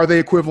 Yeah. Are they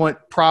equivalent?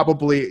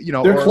 Probably,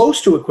 They're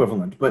close to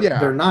equivalent, but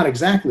they're not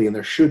exactly, and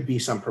there should be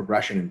some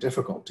progression in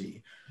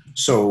difficulty.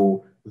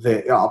 So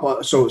the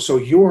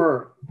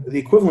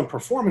equivalent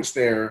performance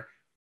there.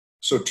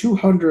 So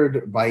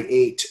 200 by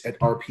 8 at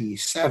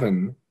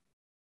RPE7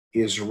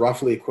 is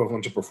roughly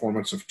equivalent to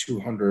performance of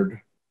 200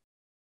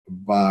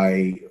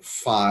 by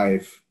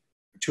 5,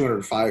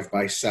 205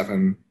 by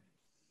 7.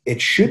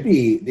 It should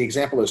be, the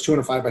example is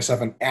 205 by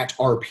 7 at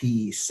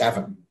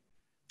RPE7.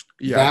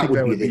 Yeah, that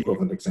would be the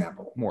equivalent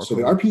example. So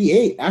the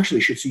RPE8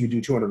 actually should see you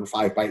do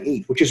 205 by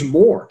 8, which is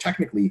more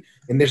technically,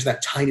 and there's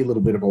that tiny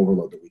little bit of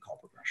overload that we call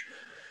progression.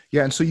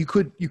 Yeah, and so you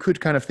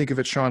could kind of think of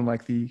it, Sean,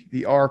 like the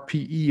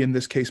RPE in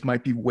this case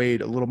might be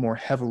weighed a little more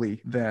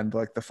heavily than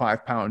like the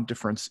 5-pound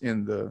difference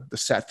in the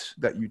set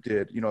that you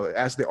did.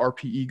 As the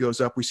RPE goes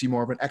up, we see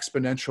more of an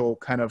exponential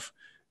kind of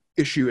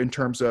issue in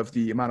terms of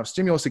the amount of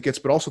stimulus it gets,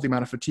 but also the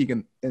amount of fatigue,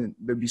 and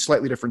there'd be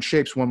slightly different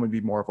shapes. One would be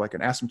more of like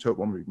an asymptote,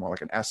 one would be more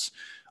like an S,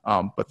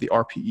 but the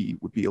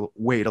RPE would be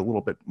weighed a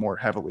little bit more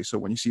heavily. So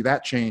when you see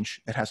that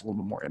change, it has a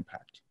little bit more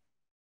impact.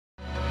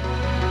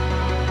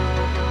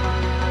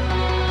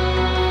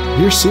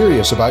 You're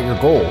serious about your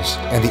goals,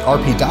 and the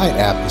RP Diet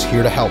app is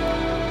here to help.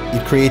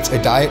 It creates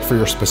a diet for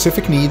your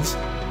specific needs,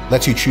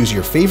 lets you choose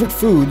your favorite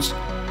foods,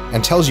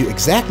 and tells you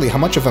exactly how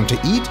much of them to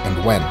eat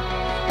and when.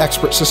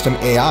 Expert System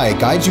AI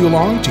guides you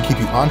along to keep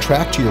you on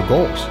track to your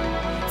goals.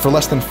 For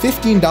less than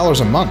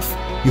 $15 a month,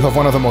 you have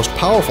one of the most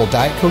powerful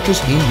diet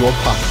coaches in your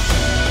pocket.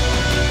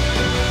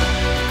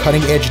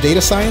 Cutting-edge data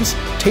science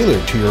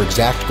tailored to your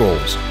exact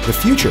goals. The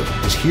future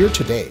is here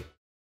today.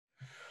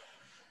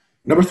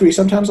 Number 3,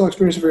 sometimes I'll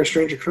experience a very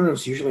strange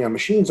occurrence. Usually on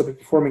machines, I'll be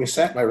performing a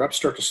set, my reps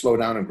start to slow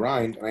down and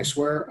grind, and I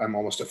swear I'm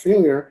almost a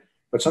failure,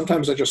 but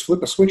sometimes I just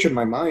flip a switch in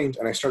my mind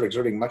and I start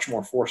exerting much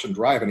more force and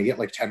drive, and I get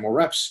like 10 more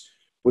reps.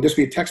 Would this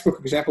be a textbook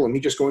example of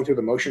me just going through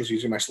the motions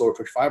using my slower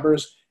twitch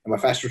fibers, and my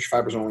faster twitch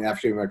fibers only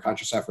activating my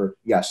conscious effort?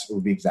 Yes, it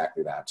would be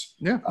exactly that.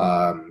 Yeah.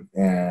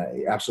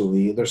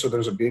 Absolutely.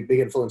 There's a big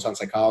influence on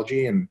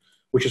psychology, and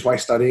which is why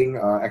studying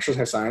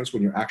exercise science,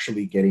 when you're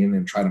actually getting in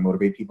and trying to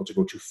motivate people to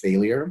go to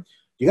failure,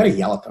 you got to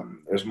yell at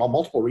them. There's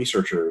multiple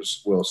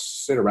researchers will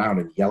sit around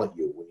and yell at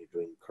you when you're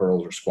doing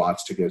curls or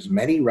squats to get as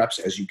many reps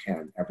as you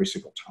can every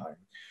single time,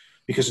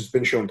 because it's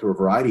been shown through a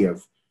variety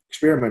of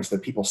experiments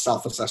that people's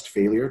self-assessed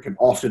failure can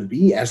often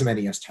be as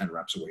many as 10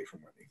 reps away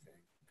from what they think.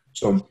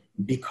 So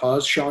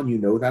because, Sean, you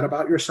know that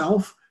about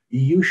yourself,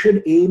 you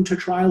should aim to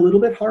try a little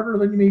bit harder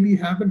than you maybe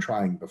have been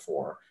trying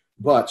before.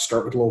 But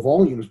start with low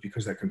volumes,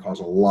 because that can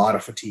cause a lot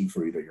of fatigue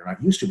for you that you're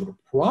not used to, but it'll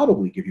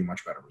probably give you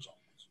much better results.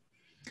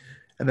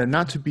 And then,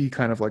 not to be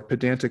kind of like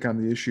pedantic on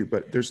the issue,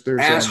 but there's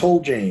asshole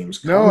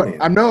James.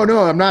 I'm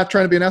not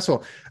trying to be an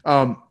asshole.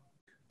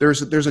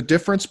 There's a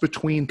difference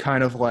between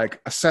kind of like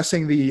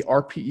assessing the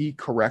RPE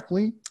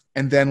correctly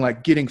and then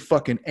like getting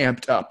fucking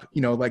amped up,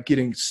 like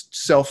getting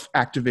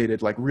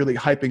self-activated, like really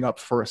hyping up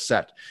for a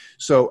set.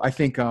 So I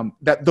think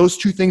that those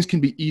two things can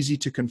be easy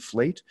to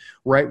conflate,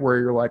 right? Where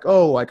you're like,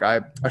 oh, like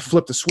I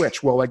flipped the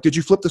switch. Well, like, did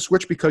you flip the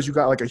switch because you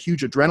got like a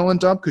huge adrenaline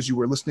dump because you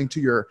were listening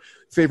to your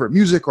favorite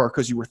music, or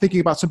because you were thinking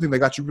about something that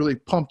got you really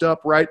pumped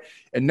up, right?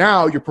 And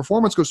now your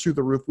performance goes through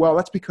the roof. Well,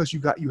 that's because you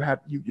got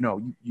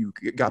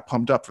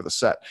pumped up for the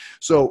set.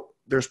 So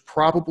there's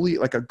probably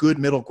like a good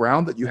middle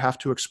ground that you have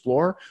to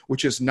explore,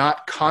 which is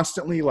not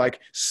constantly like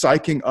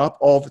psyching up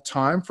all the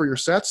time for your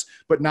sets,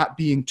 but not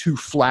being too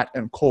flat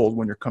and cold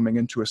when you're coming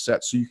into a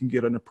set, so you can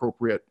get an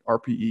appropriate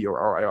RPE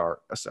or RIR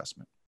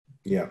assessment.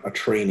 Yeah, a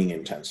training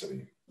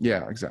intensity.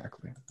 Yeah,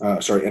 exactly.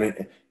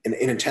 An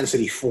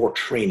intensity for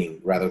training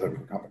rather than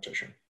for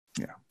competition.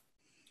 Yeah.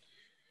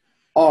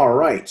 All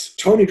right.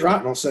 Tony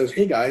Drotnell says,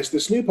 hey guys,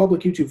 this new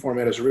public YouTube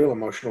format is a real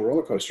emotional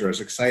roller coaster. As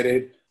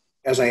excited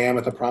as I am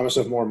at the promise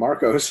of more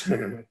Marcos,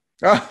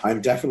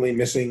 I'm definitely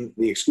missing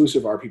the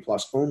exclusive RP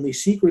Plus only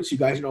secrets you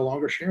guys no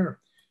longer share,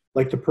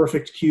 like the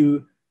perfect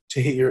cue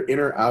to hit your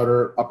inner,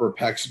 outer, upper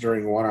pecs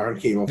during one-arm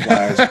cable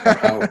flies, or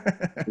how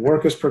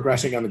Work is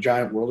progressing on the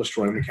giant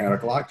world-destroying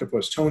mechanical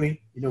octopus.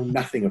 Tony, you know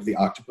nothing of the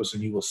octopus,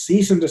 and you will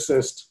cease and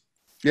desist.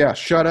 Yeah,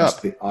 shut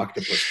up. The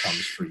octopus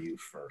comes for you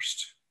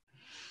first.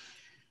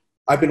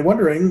 I've been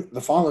wondering the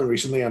following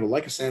recently on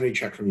a sanity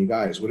check from you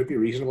guys. Would it be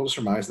reasonable to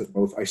surmise that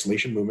both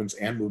isolation movements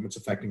and movements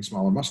affecting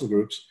smaller muscle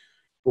groups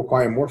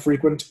require more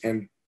frequent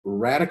and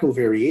radical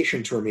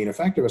variation to remain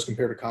effective as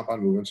compared to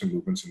compound movements and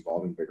movements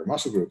involving bigger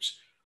muscle groups?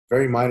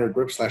 Very minor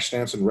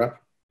grip/stance and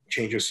rep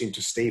changes seem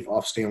to stave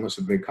off staleness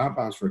of big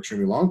compounds for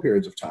extremely long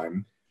periods of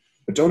time,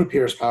 but don't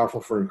appear as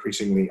powerful for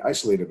increasingly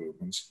isolated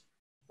movements.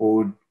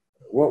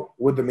 What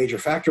would the major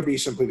factor be?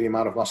 Simply the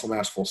amount of muscle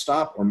mass full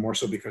stop, or more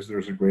so because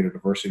there's a greater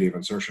diversity of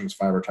insertions,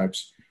 fiber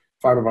types,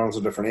 fiber bundles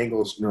at different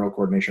angles, neural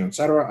coordination,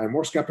 etc.? I'm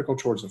more skeptical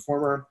towards the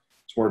former.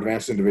 As more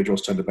advanced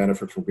individuals tend to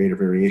benefit from greater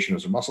variation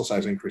as their muscle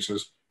size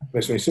increases.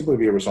 This may simply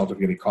be a result of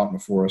getting caught in the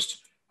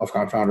forest of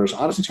confounders.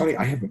 Honestly, Tony,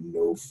 I have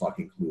no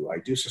fucking clue. I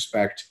do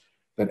suspect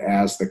that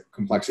as the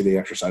complexity of the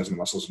exercise and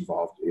the muscles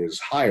involved is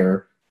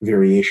higher,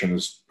 variation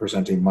is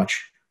presenting a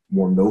much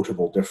more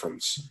notable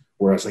difference.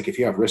 Whereas, like, if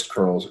you have wrist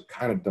curls, it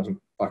kind of doesn't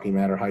fucking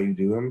matter how you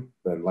do them,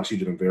 but unless you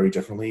do them very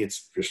differently,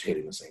 it's just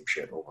hitting the same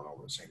shit over and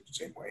over the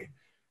same way.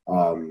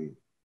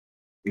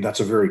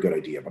 That's a very good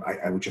idea, but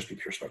I would just be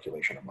pure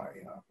speculation on my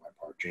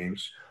part,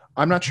 James.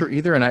 I'm not sure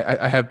either, and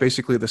I have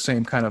basically the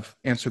same kind of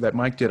answer that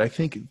Mike did. I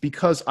think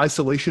because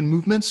isolation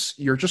movements,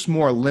 you're just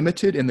more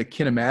limited in the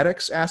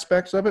kinematics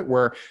aspects of it,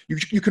 where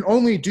you can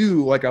only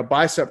do like a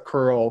bicep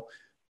curl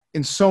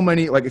in so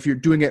many, like if you're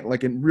doing it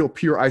like in real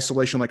pure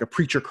isolation, like a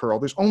preacher curl,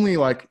 there's only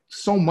like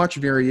so much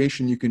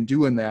variation you can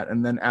do in that.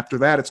 And then after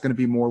that, it's going to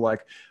be more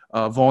like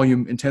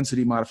volume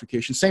intensity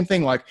modification. Same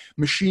thing like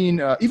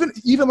machine,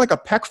 even like a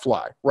pec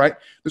fly, right?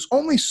 There's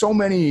only so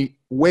many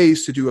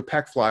ways to do a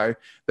pec fly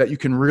that you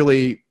can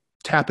really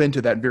tap into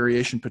that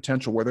variation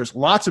potential, where there's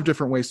lots of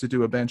different ways to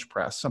do a bench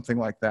press, something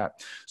like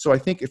that. So I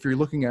think if you're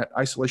looking at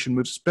isolation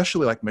moves,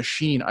 especially like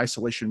machine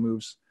isolation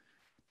moves,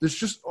 there's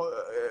just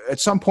at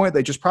some point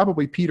they just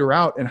probably peter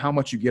out in how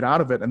much you get out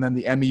of it. And then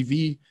the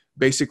MEV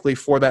basically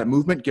for that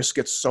movement just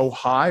gets so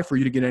high for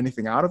you to get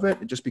anything out of it.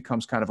 It just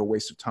becomes kind of a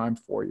waste of time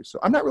for you. So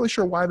I'm not really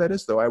sure why that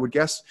is, though. I would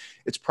guess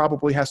it's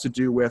probably has to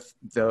do with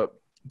the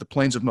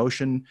planes of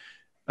motion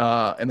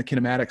and the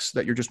kinematics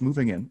that you're just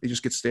moving in. They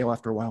just get stale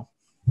after a while.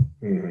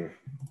 Mm-hmm.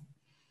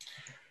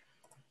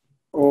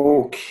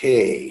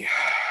 Okay.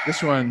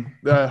 This one,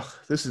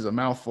 this is a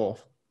mouthful.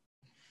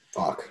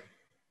 Fuck.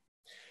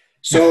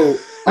 So,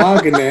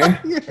 Agne,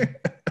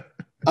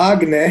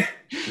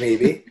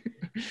 maybe.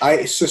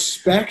 I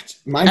suspect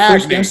my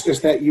first guess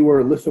is that you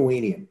were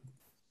Lithuanian,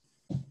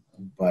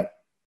 but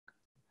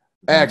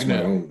that's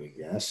my only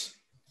guess.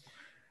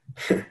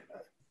 That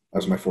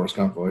was my Forrest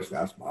Gump voice.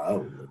 That's my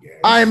only guess.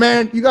 Hi,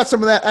 man. You got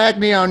some of that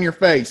acne on your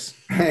face.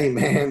 Hey,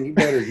 man, you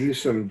better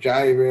use some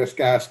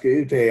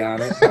Gyroscoute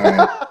on it. All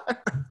right.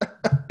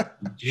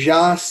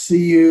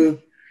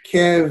 Jasiu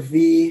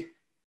Kevi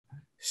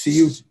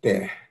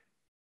Siute.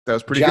 That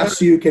was pretty good.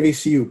 Jasiu Kevi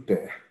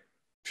Siute.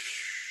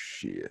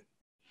 Shit.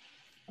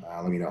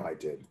 Let me know how I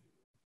did.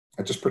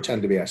 I just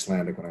pretend to be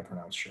Icelandic when I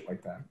pronounce shit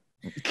like that.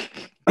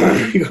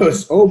 He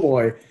goes, oh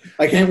boy,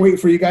 I can't wait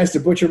for you guys to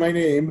butcher my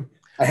name.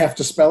 I have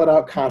to spell it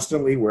out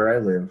constantly where I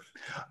live.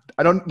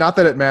 Not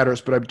that it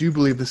matters, but I do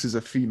believe this is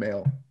a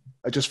female.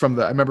 I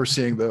remember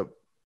seeing the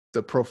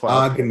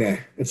profile. Agne.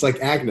 It's like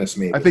Agnes,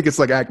 maybe. I think it's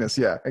like Agnes.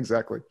 Yeah,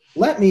 exactly.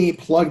 Let me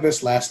plug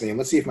this last name.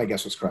 Let's see if my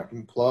guess was correct.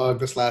 Plug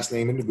this last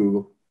name into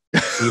Google.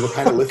 See what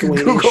kind of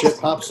Lithuanian shit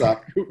pops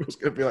up. Google's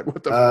going to be like,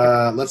 what the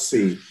fuck?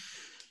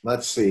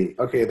 Let's see.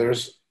 Okay,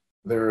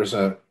 there's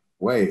a,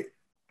 wait.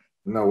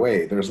 No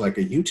way. There's like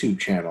a YouTube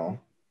channel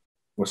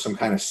with some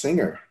kind of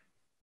singer.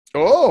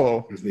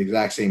 Oh. It's the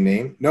exact same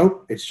name.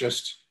 Nope. It's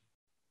just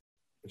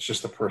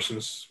the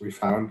person's we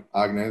found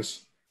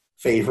Agnes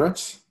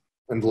favorites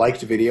and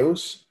liked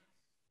videos.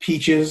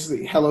 Peaches,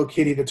 the Hello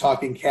Kitty, the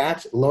talking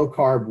cat, low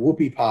carb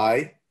whoopie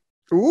pie.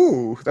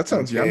 Ooh, that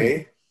sounds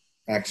yummy.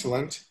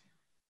 Excellent.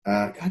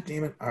 God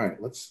damn it. All right,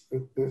 let's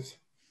do this.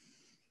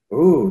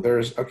 Ooh,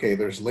 there's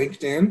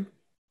LinkedIn.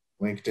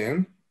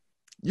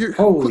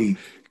 Holy.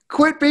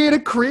 Quit being a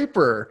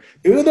creeper.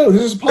 Ew, no,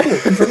 this is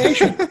public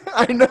information.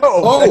 I know.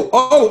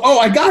 Oh,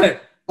 I got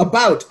it.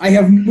 I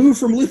have moved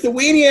from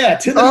Lithuania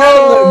to the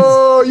Netherlands.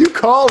 Oh, you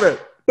called it.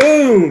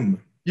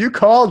 Boom. You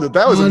called it.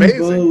 That was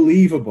amazing.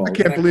 Unbelievable. I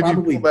can't believe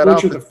you pulled that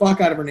off. Butchered the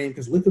fuck out of her name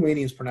because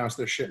Lithuanians pronounce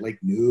their shit like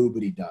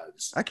nobody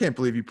does. I can't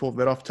believe you pulled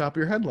that off the top of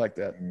your head like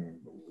that.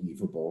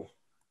 Unbelievable.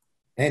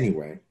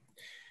 Anyway.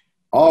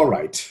 All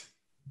right.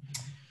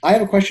 I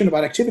have a question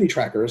about activity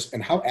trackers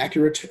and how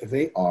accurate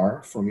they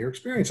are from your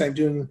experience. I'm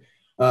doing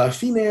a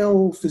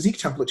female physique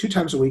template 2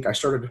 times a week. I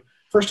started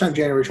first time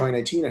January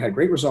 2019 and had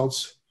great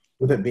results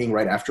with it being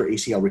right after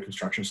ACL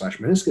reconstruction /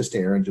 meniscus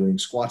tear and doing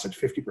squats at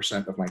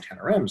 50% of my 10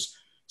 RMs.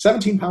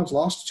 17 pounds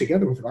lost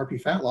together with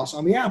RP fat loss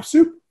on the app.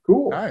 Soup.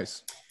 Cool.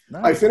 Nice.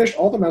 I finished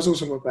all the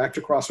mesos and went back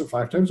to CrossFit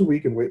 5 times a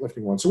week and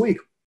weightlifting once a week.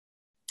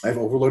 I've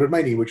overloaded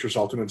my knee, which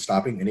resulted in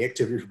stopping any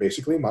activity for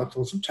basically a month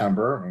until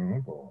September.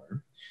 Oh, boy.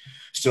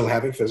 Still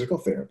having physical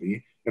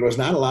therapy. and was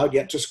not allowed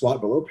yet to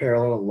squat below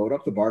parallel and load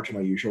up the bar to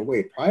my usual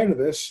weight. Prior to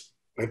this,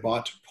 I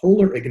bought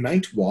Polar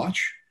Ignite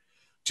watch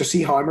to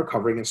see how I'm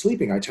recovering and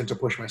sleeping. I tend to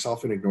push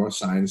myself and ignore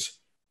signs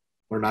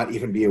or not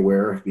even be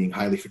aware of being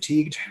highly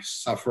fatigued,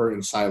 suffer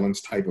in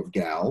silence type of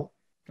gal.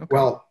 Okay.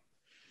 Well,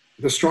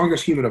 the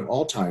strongest human of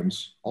all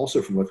times,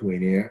 also from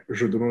Lithuania,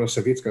 Žydrūnas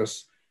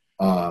Savickas,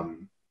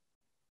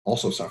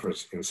 also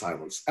suffers in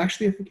silence.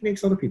 Actually, I think he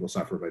makes other people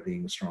suffer by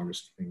being the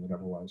strongest thing that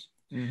ever was.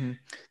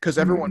 Because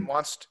everyone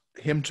wants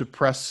him to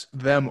press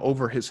them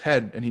over his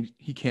head, and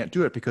he can't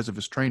do it because of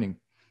his training.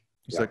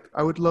 He's like,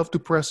 I would love to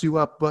press you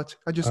up, but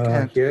I just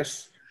can't.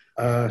 Yes.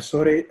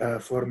 Sorry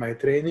for my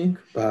training,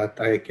 but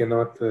I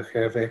cannot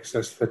have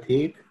excess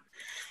fatigue.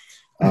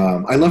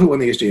 I love it when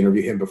they used to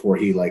interview him before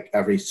he, like,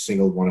 every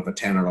single one of the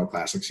 10 RL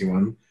Classics he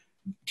won.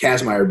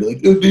 Kazmaier would be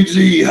like, Big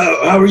Z,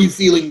 how are you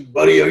feeling,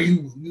 buddy? Are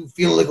you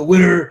feeling like a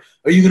winner?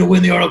 Are you going to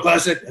win the RL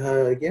Classic?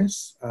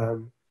 Yes.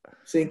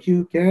 Thank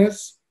you,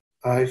 Kaz.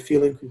 I'm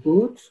feeling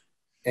good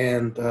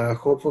and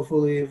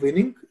hopefully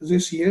winning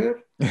this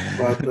year.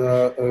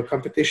 But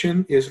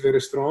competition is very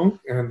strong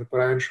and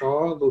Brian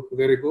Shaw look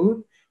very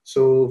good.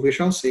 So we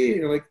shall see.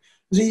 You're like,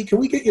 Z, can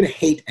we get you to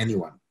hate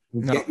anyone?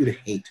 Get you to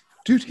hate.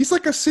 Dude, he's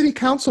like a city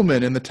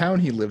councilman in the town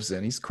he lives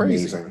in. He's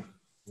crazy. Amazing.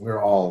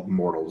 We're all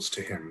mortals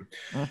to him.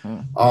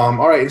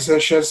 All right. So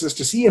she says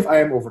to see if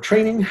I am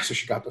overtraining. So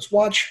she got this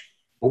watch.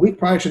 A week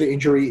prior to the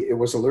injury, it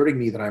was alerting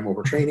me that I'm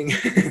overtraining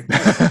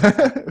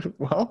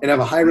and have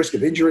a high risk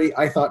of injury.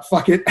 I thought,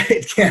 fuck it.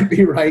 It can't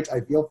be right.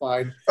 I feel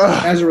fine.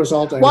 As a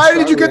result, why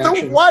did you get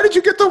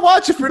the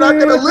watch if you're not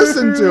going to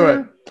listen to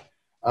it?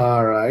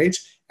 All right.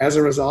 As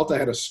a result, I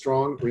had a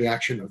strong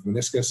reaction of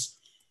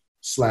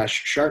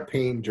meniscus/sharp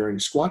pain during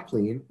squat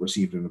clean,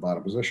 received in the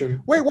bottom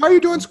position. Wait, why are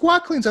you doing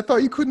squat cleans? I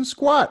thought you couldn't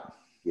squat.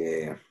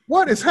 Yeah.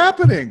 What is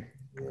happening?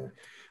 Yeah.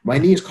 My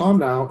knee is calm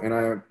now, and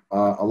I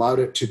allowed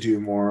it to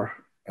do more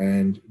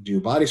and do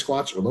body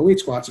squats or low weight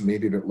squats and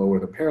maybe a bit lower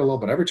than parallel.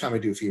 But every time I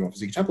do female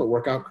physique template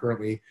workout,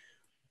 currently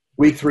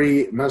week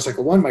 3,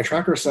 mesocycle 1, my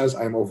tracker says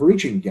I'm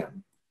overreaching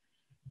again.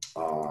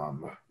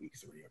 Week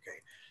 3, okay.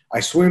 I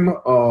swim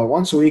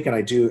once a week and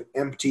I do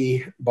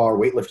empty bar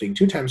weightlifting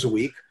 2 times a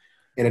week.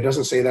 And it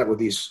doesn't say that with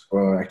these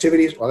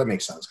activities. Well, that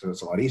makes sense because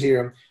it's a lot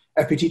easier.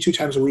 FPT 2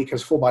 times a week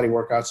has full body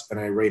workouts and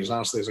I rate as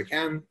honestly as I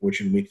can,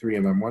 which in week 3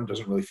 of M1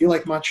 doesn't really feel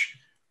like much.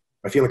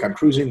 I feel like I'm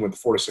cruising with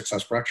 4 to 6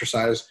 sets per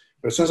exercise,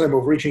 but it says I'm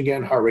overreaching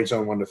again, heart rate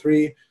zone 1 to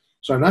 3.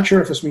 So I'm not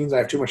sure if this means I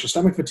have too much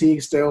stomach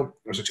fatigue still,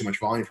 or is it too much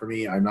volume for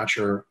me? I'm not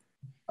sure.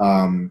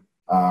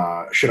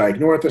 Should I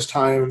ignore it this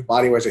time?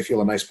 Body-wise, I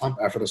feel a nice pump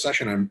after the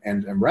session.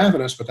 I'm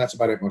ravenous, but that's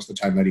about it most of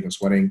the time, not even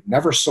sweating,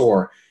 never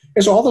sore.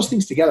 And so all those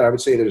things together, I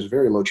would say there's a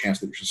very low chance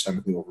that you're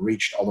systemically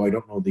overreached, although I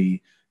don't know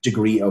the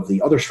degree of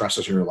the other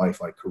stresses in your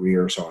life, like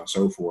career, so on and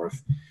so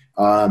forth.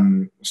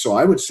 So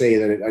I would say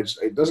that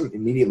it doesn't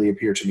immediately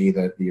appear to me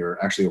that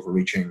you're actually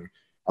overreaching.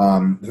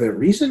 The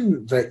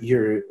reason that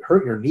you're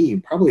hurting your knee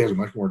probably has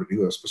much more to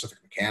do with specific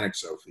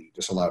mechanics of the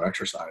disallowed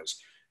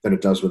exercise than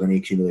it does with any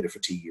accumulated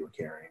fatigue you were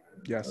carrying.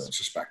 Yes. I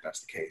suspect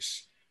that's the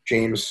case.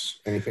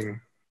 James,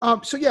 anything?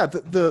 So yeah,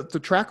 the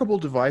trackable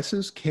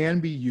devices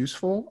can be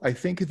useful. I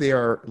think they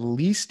are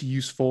least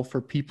useful for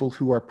people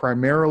who are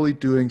primarily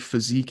doing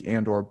physique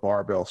and or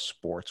barbell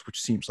sports,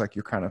 which seems like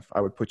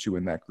I would put you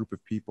in that group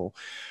of people.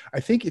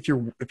 I think if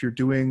you're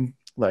doing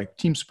like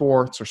team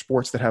sports or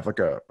sports that have like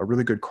a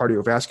really good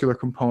cardiovascular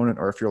component,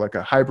 or if you're like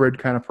a hybrid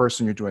kind of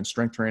person, you're doing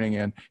strength training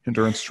and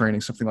endurance training,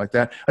 something like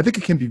that, I think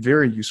it can be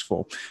very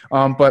useful.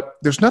 But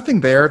there's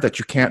nothing there that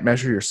you can't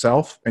measure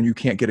yourself, and you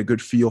can't get a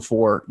good feel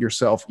for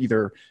yourself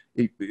either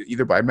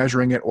by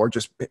measuring it or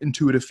just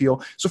intuitive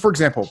feel. So for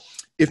example,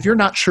 if you're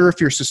not sure if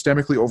you're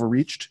systemically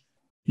overreached,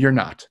 you're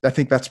not. I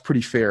think that's a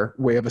pretty fair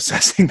way of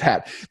assessing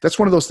that. That's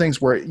one of those things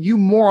where you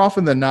more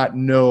often than not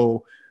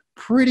know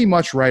pretty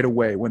much right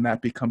away when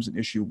that becomes an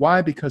issue.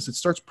 Why? Because it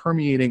starts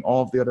permeating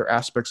all of the other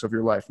aspects of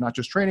your life, not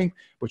just training,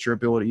 but your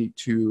ability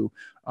to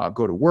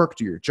go to work,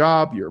 do your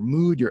job, your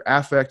mood, your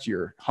affect,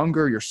 your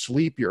hunger, your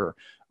sleep,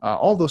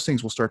 all those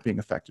things will start being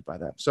affected by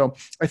that. So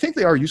I think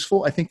they are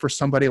useful. I think for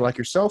somebody like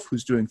yourself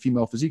who's doing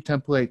female physique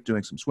template,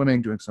 doing some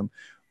swimming, doing some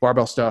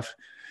barbell stuff,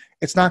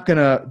 it's not going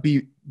to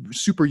be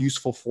super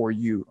useful for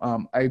you.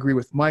 I agree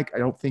with Mike. I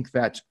don't think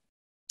that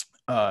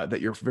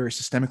you're very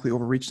systemically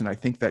overreached, and I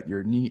think that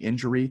your knee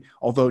injury,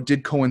 although it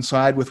did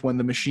coincide with when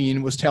the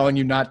machine was telling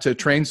you not to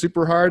train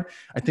super hard,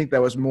 I think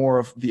that was more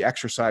of the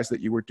exercise that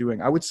you were doing.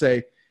 I would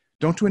say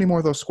don't do any more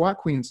of those squat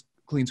cleans,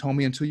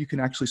 homie, until you can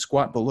actually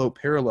squat below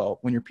parallel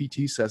when your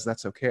PT says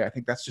that's okay. I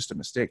think that's just a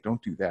mistake.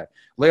 Don't do that.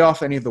 Lay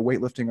off any of the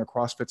weightlifting or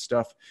CrossFit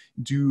stuff.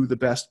 Do the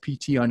best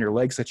PT on your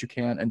legs that you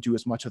can, and do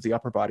as much of the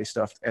upper body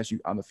stuff as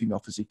you on the female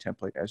physique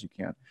template as you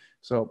can.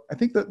 So I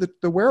think that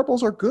the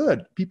wearables are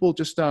good. People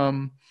just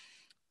haven't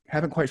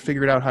quite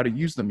figured out how to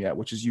use them yet,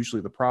 which is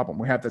usually the problem.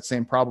 We have that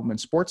same problem in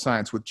sports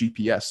science with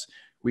GPS.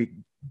 We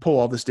pull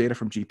all this data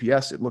from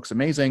GPS. It looks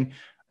amazing,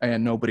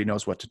 and nobody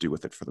knows what to do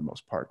with it for the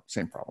most part.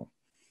 Same problem.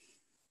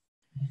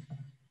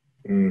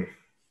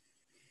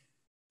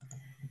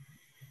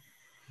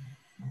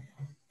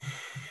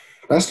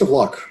 Best of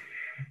luck.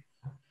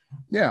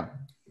 Yeah.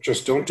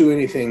 Just don't do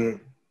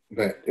anything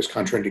that is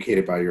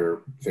contraindicated by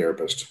your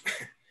therapist.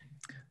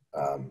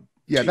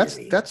 Yeah, that's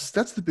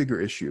the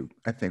bigger issue,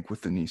 I think,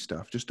 with the knee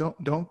stuff. Just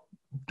don't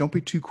be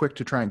too quick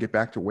to try and get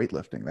back to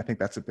weightlifting. I think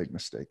that's a big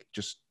mistake.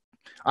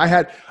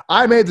 I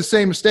made the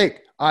same mistake.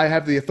 I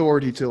have the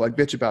authority to like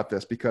bitch about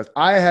this because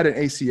I had an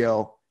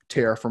ACL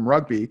tear from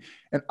rugby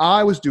and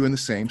I was doing the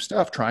same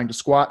stuff, trying to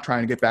squat,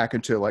 trying to get back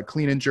into like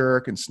clean and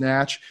jerk and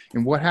snatch.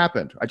 And what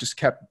happened? I just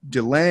kept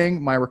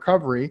delaying my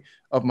recovery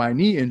of my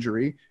knee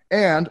injury.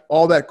 And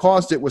all that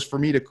caused it was for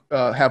me to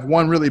have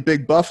one really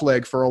big buff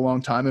leg for a long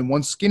time and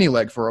one skinny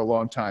leg for a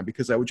long time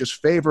because I would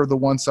just favor the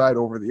one side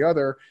over the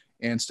other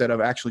instead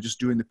of actually just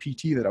doing the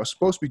PT that I was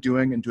supposed to be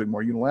doing and doing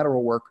more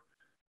unilateral work.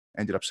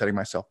 I ended up setting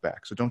myself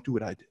back. So don't do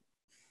what I did.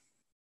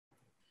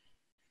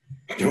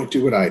 Don't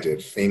do what I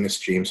did. Famous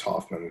James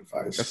Hoffman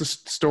advice. That's a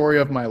story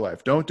of my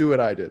life. Don't do what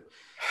I did.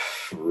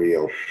 For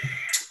real.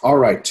 All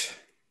right.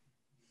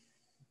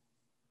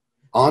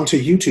 On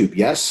to YouTube,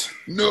 yes?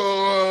 No.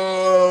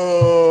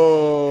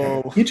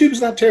 YouTube's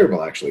not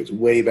terrible, actually. It's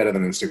way better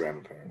than Instagram,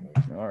 apparently.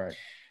 All right.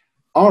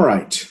 All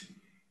right.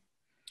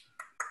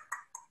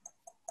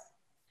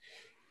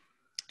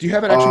 Do you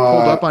have it actually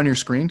pulled up on your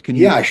screen? Can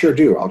you? Yeah, I sure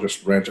do. I'll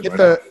just rant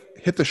it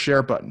hit the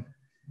share button.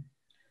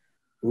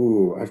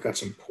 Ooh, I've got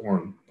some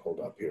porn pulled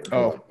up here.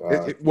 Oh,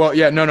 well,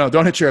 yeah, no,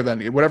 don't hit share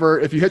then. Whatever,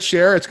 if you hit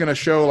share, it's going to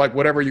show like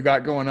whatever you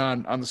got going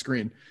on the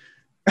screen.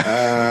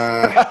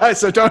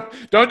 So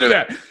don't do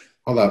that.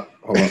 Hold up.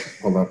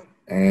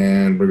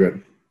 And we're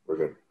good.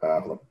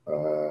 Hold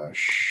up.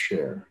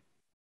 Share.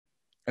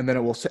 And then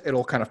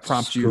it'll kind of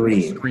prompt you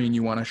the screen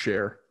you want to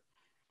share.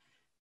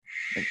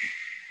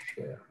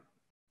 Share.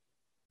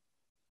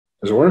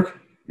 Does it work?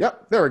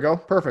 Yep, there we go.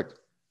 Perfect.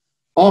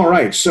 All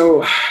right,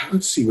 so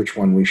let's see which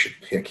one we should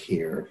pick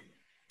here.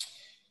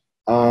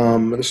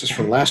 This is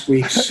from last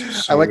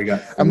week's. So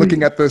I'm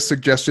looking at the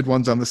suggested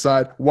ones on the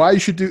side. Why you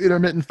should do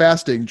intermittent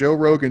fasting? Joe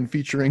Rogan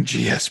featuring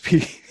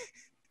GSP.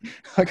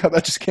 Like how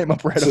that just came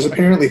up right away. This is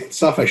apparently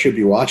stuff I should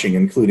be watching,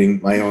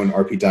 including my own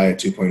RP Diet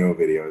 2.0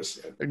 videos.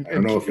 I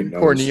don't know if it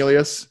knows.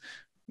 Cornelius.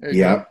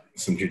 Yeah,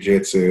 some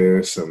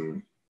jiu-jitsu,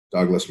 some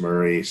Douglas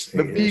Murray.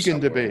 The vegan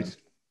debate.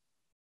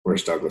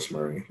 Where's Douglas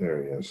Murray?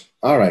 There he is.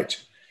 All right.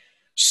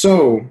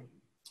 So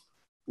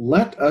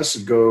let us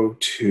go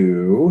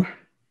to,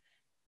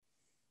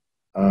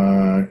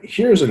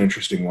 here's an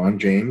interesting one,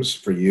 James,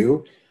 for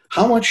you.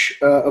 How much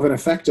of an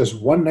effect does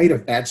one night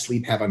of bad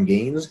sleep have on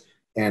gains?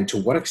 And to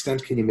what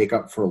extent can you make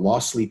up for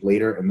lost sleep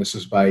later? And this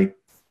is by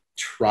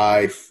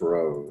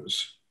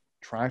Trifroze.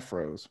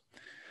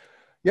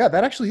 Yeah,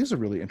 that actually is a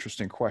really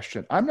interesting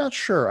question. I'm not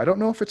sure. I don't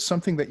know if it's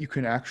something that you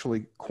can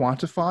actually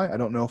quantify. I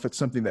don't know if it's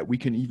something that we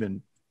could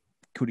even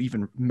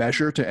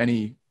measure to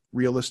any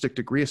realistic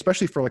degree,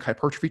 especially for like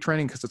hypertrophy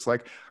training, because it's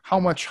like, how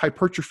much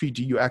hypertrophy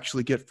do you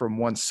actually get from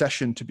one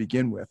session to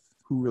begin with?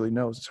 Who really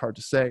knows? It's hard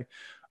to say.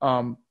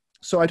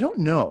 So I don't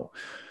know.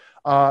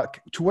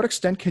 To what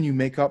extent can you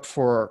make up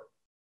for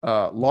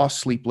lost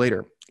sleep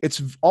later?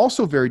 It's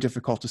also very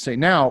difficult to say.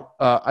 Now,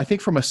 I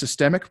think from a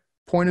systemic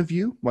point of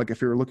view, like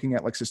if you're looking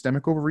at like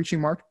systemic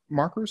overreaching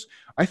markers,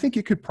 I think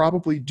it could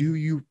probably do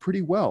you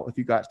pretty well if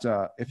you got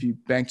if you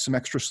banked some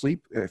extra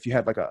sleep. If you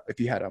had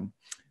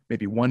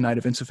maybe one night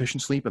of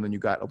insufficient sleep and then you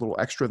got a little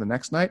extra the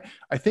next night,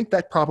 I think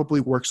that probably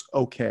works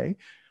okay.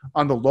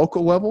 On the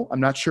local level, I'm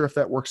not sure if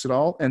that works at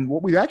all. And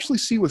what we actually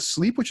see with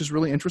sleep, which is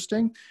really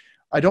interesting,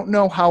 I don't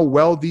know how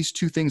well these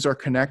two things are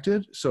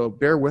connected, so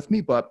bear with me,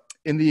 but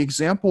in the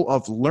example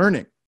of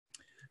learning,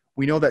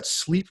 we know that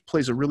sleep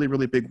plays a really,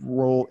 really big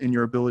role in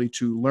your ability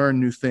to learn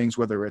new things,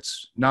 whether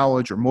it's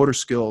knowledge or motor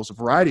skills, a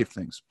variety of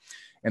things.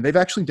 And they've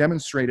actually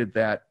demonstrated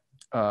that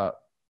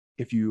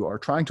if you are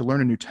trying to learn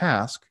a new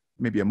task,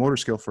 maybe a motor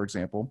skill, for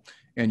example,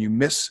 and you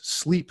miss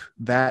sleep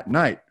that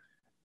night,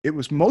 it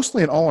was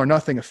mostly an all or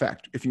nothing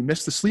effect. If you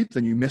missed the sleep,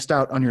 then you missed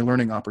out on your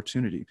learning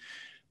opportunity.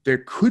 There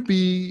could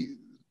be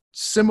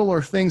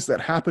similar things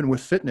that happen with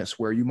fitness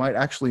where you might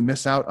actually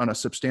miss out on a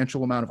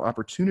substantial amount of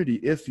opportunity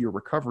if your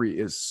recovery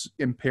is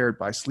impaired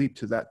by sleep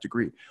to that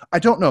degree. I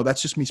don't know.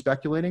 That's just me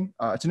speculating.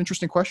 It's an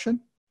interesting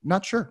question.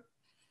 Not sure.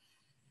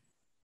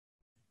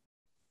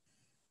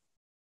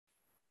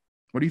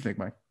 What do you think,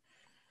 Mike?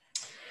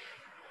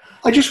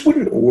 I just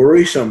wouldn't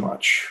worry so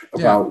much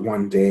about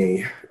one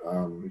day,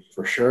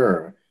 for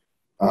sure.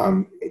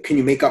 Can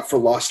you make up for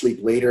lost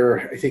sleep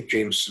later? I think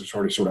James has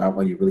already sort of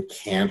outlined you really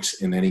can't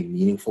in any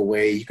meaningful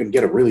way. You can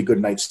get a really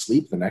good night's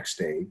sleep the next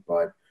day,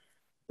 but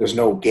there's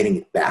no getting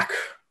it back.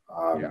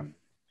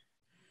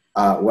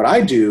 What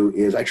I do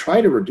is I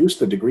try to reduce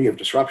the degree of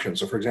disruption.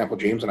 So, for example,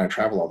 James and I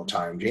travel all the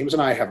time. James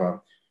and I have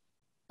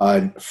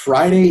a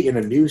Friday in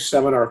a new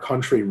seminar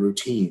country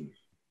routine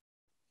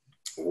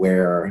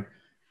where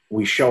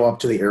we show up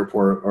to the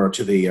airport or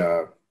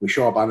we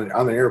show up on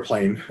an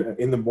airplane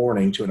in the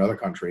morning to another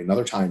country,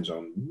 another time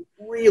zone,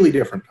 really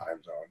different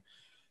time zone,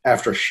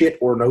 after shit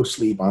or no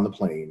sleep on the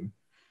plane.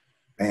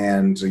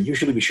 And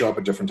usually we show up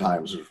at different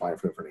times. We're flying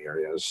from different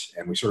areas.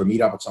 And we sort of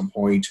meet up at some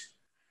point.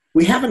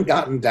 We haven't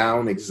gotten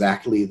down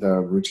exactly the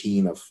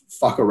routine of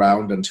fuck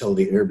around until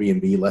the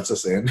Airbnb lets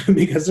us in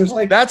because there's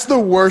like that's the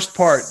worst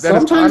part.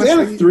 Sometimes they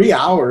have 3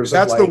 hours.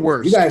 That's the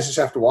worst. You guys just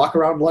have to walk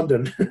around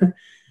London.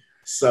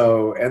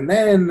 So, and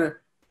then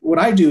what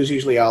I do is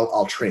usually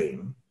I'll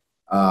train,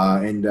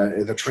 and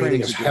the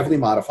training is heavily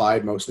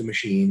modified, mostly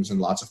machines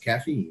and lots of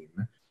caffeine.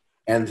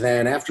 And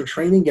then after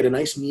training, get a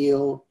nice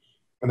meal.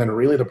 And then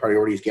really the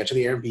priority is get to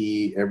the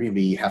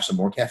Airbnb, have some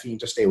more caffeine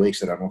to stay awake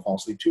so that I don't fall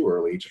asleep too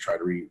early to try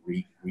to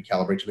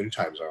recalibrate to the new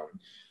time zone.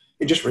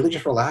 And just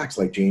relax,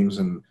 like James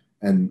and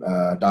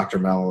Dr.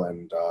 Mel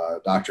and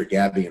Dr.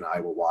 Gabby and I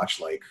will watch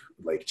like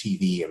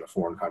TV in a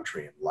foreign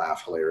country and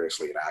laugh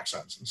hilariously at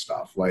accents and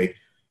stuff. Like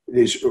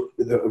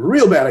the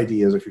real bad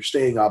idea is if you're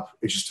staying up,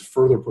 it's just to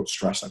further put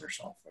stress on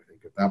yourself. I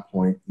think at that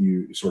point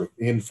you sort of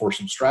in for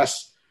some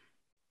stress,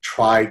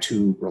 try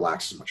to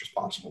relax as much as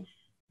possible.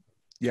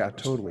 Yeah,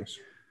 totally.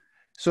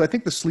 So I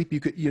think the sleep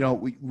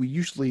we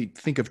usually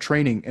think of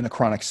training in a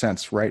chronic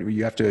sense, right? Where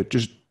you have to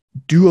just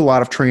do a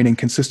lot of training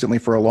consistently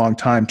for a long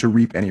time to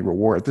reap any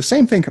reward. The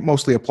same thing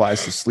mostly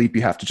applies to sleep.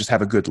 You have to just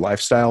have a good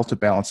lifestyle to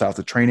balance out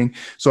the training.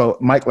 So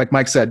like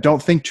Mike said,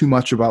 don't think too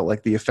much about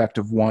like the effect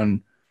of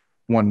one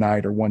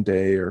night or one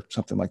day or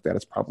something like that.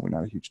 It's probably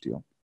not a huge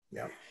deal.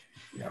 Yeah.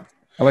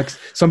 I like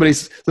somebody,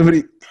 one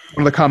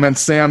of the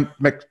comments, Sam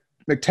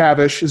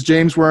McTavish, is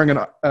James wearing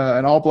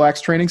an All Blacks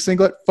training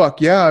singlet?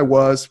 Fuck yeah, I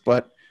was,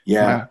 but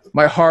yeah,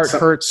 my heart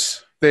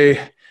hurts. They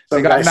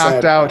got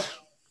knocked out.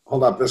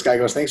 Hold up, this guy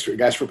goes, thanks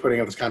guys for putting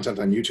out this content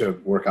on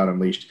YouTube, Workout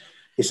Unleashed.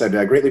 He said,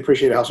 I greatly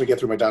appreciate it. Helps me get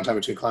through my downtime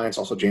between clients.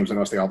 Also, James, I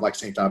noticed the All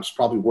Blacks tank top is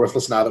probably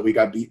worthless now that we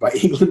got beat by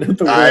England at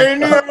the World Cup. I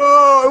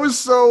know. It was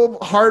so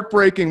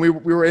heartbreaking. We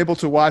were able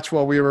to watch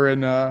while we were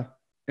in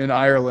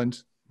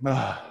Ireland.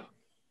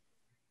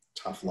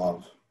 Tough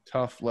love.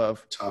 I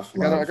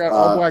got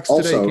All Blacks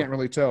today. You can't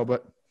really tell,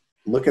 but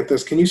look at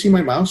this. Can you see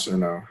my mouse or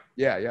no?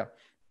 Yeah.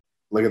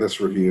 Look at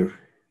this review.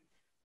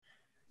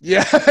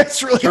 Yeah,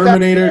 it's really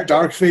Terminator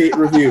Dark Fate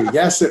review.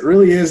 Yes, it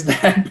really is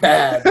that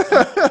bad.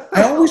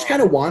 I always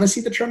kind of want to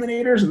see the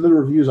Terminators, and the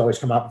reviews always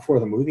come out before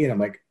the movie, and I'm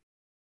like,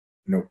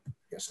 nope,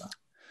 guess not.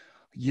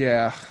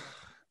 Yeah.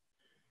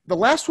 The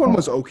last one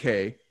was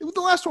okay.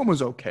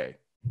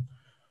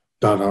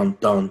 Dun dun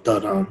dun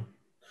dun dun.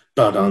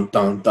 Dun dun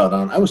dun dun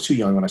dun. I was too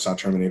young when I saw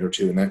Terminator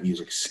 2, and that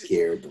music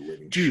scared the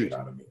living shit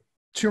out of me.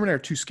 Terminator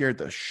 2 scared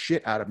the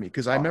shit out of me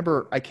because I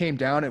remember I came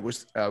down. It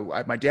was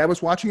my dad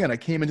was watching it. And I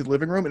came into the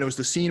living room, and it was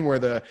the scene where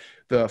the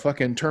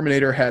fucking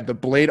Terminator had the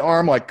blade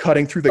arm like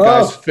cutting through the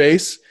guy's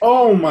face.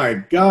 Oh my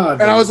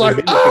god! And I was like,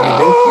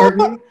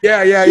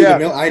 yeah.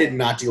 I did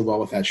not deal well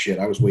with that shit.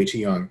 I was way too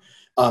young.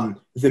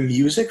 The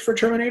music for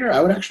Terminator, I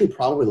would actually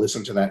probably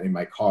listen to that in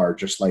my car,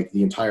 just like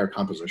the entire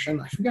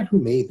composition. I forgot who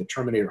made the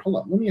Terminator. Hold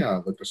on, let me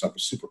look this up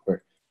super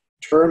quick.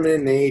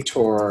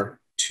 Terminator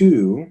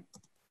 2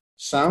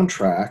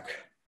 soundtrack.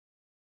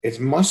 It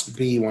must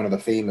be one of the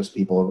famous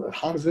people.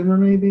 Hans Zimmer,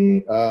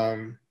 maybe?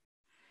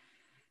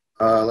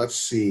 Let's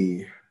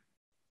see. It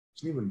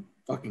doesn't even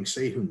fucking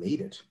say who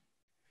made it.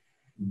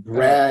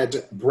 Brad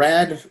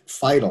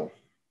Fiedel.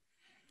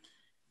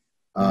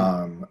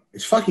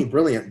 It's fucking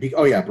brilliant.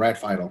 Brad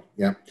Fiedel.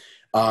 Yeah.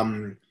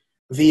 I'm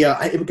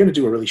going to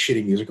do a really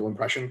shitty musical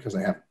impression because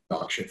I have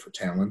dog shit for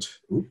talent.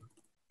 Oop.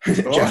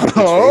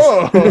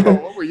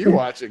 What were you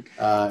watching?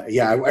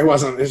 I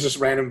wasn't. It's just a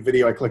random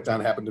video I clicked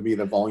on. It happened to be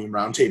the Volume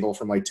Roundtable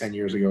from like 10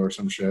 years ago or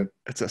some shit.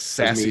 It's a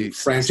sassy,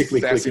 frantically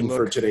clicking look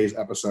for today's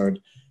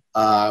episode.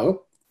 Okay.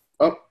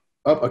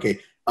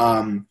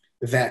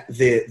 That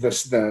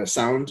the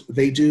sound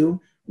they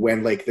do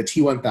when like the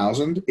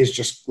T-1000 is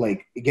just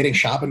like getting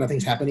shot but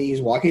nothing's happening.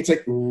 He's walking. It's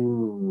like,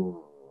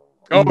 ooh,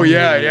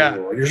 yeah.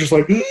 You're just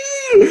like,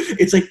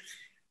 it's like.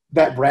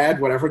 That Brad,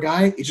 whatever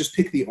guy, he just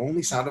picked the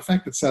only sound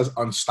effect that says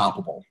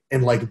unstoppable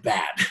and like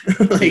bad.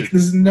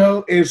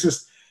 It's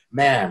just,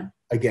 man,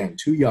 again,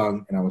 too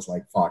young. And I was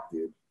like, fuck,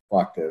 dude,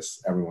 fuck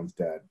this. Everyone's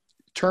dead.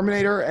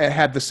 Terminator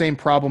had the same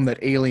problem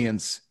that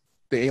Aliens,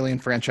 the Alien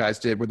franchise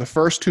did, where the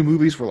first two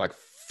movies were like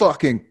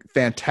fucking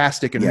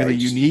fantastic and really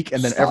unique.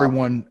 And then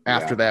everyone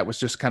after that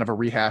was just kind of a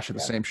rehash of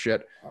the same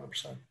shit.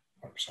 100%.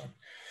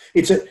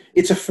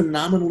 It's a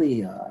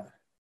phenomenally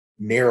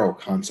narrow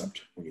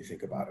concept when you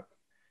think about it.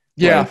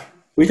 Yeah. Like,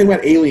 we think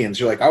about Aliens.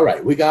 You're like, all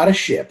right, we got a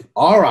ship.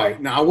 All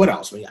right, now what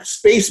else? We got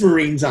Space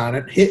Marines on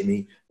it. Hit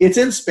me. It's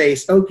in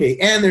space. Okay,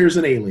 and there's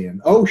an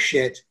alien. Oh,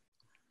 shit.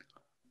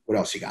 What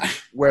else you got?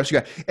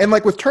 And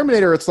like with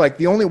Terminator, it's like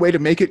the only way to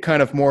make it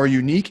kind of more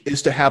unique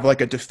is to have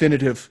like a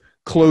definitive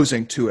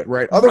closing to it,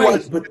 right?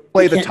 Otherwise, but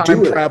play the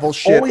time travel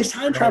shit. Always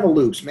time travel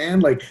loops,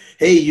 man. Like,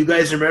 hey, you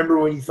guys remember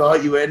when you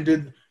thought you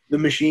ended the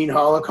machine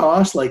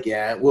holocaust? Like,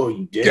 yeah, well,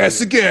 you did.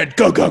 Guess again.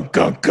 Go.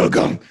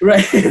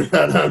 Right. Dun,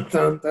 dun,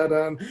 dun,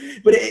 dun.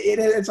 But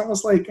it's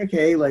almost like,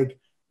 okay, like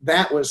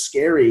that was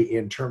scary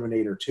in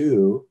Terminator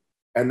 2,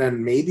 and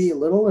then maybe a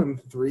little in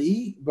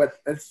 3, but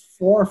at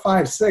 4,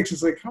 5, 6,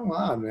 it's like, come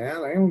on, man.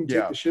 I don't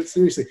take the shit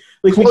seriously.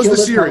 Like, close the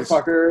series.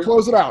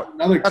 Close it out.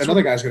 Another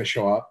guy's going to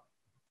show up.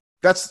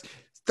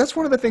 that's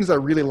one of the things I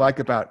really like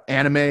about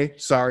anime.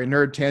 Sorry,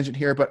 nerd tangent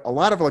here, but a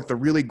lot of like the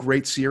really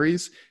great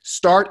series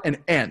start and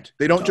end.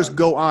 They don't just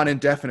go on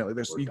indefinitely.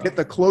 You get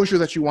the closure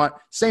that you want.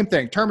 Same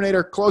thing.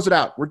 Terminator, close it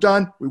out. We're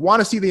done. We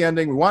want to see the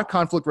ending. We want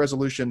conflict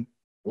resolution.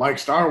 Like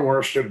Star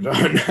Wars should have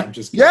done. I'm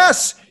just kidding.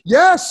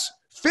 Yes.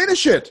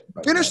 Finish it.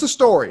 Finish the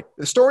story.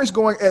 The story's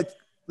going at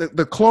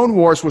the Clone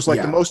Wars was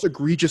like the most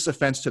egregious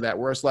offense to that,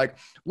 where it's like,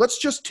 let's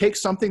just take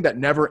something that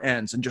never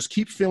ends and just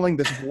keep filling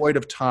this void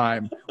of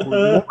time with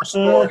more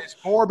stories,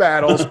 more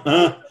battles,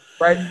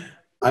 right?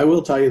 I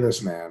will tell you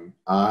this, man.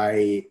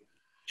 I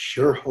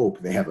sure hope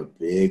they have a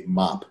big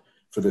mop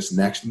for this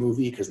next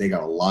movie because they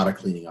got a lot of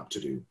cleaning up to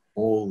do.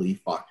 Holy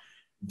fuck.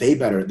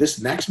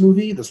 This next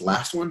movie, this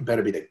last one,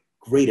 better be the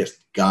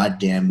greatest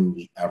goddamn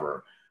movie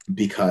ever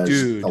because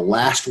the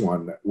last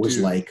one was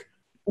like,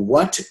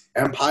 what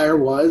Empire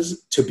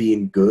was to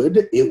being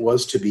good, it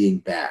was to being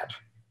bad.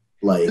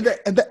 Like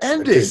the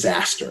ending,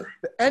 disaster.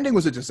 The ending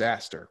was a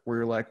disaster. Where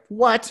you're like,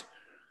 what?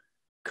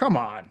 Come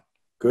on.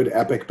 Good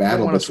epic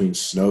battle between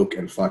Snoke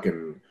and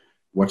fucking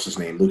what's his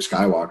name, Luke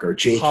Skywalker.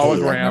 JK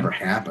that never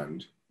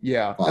happened.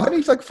 Yeah, and then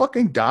he's like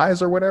fucking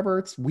dies or whatever.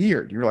 It's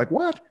weird. You're like,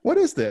 what? What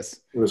is this?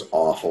 It was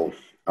awful.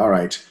 All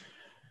right.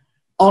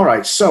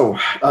 So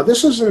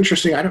this is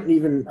interesting. I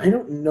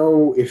don't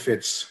know if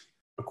it's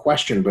a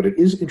question, but it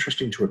is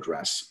interesting to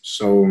address.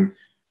 So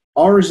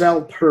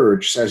Arzel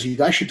Purge says, you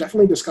guys should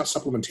definitely discuss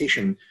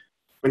supplementation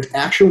and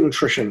actual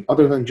nutrition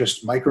other than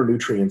just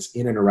micronutrients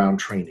in and around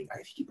training. I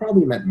think he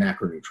probably meant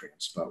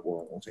macronutrients, but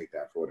we'll take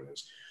that for what it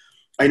is.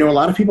 I know a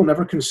lot of people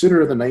never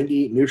consider the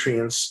 90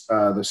 nutrients,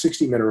 the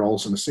 60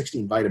 minerals, and the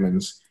 16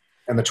 vitamins,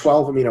 and the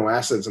 12 amino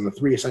acids and the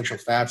 3 essential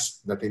fats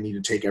that they need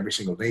to take every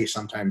single day,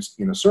 sometimes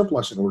in a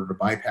surplus in order to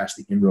bypass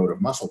the inroad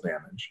of muscle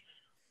damage.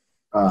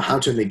 How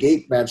to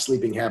negate bad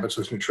sleeping habits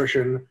with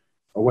nutrition,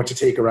 or what to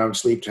take around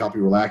sleep to help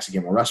you relax and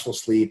get more restful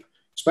sleep,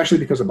 especially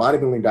because a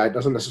bodybuilding diet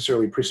doesn't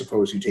necessarily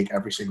presuppose you take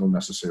every single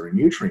necessary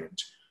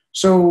nutrient.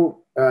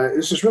 So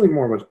this is really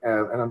more of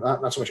and I'm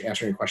not so much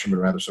answering a question, but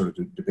rather sort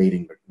of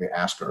debating the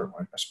asker.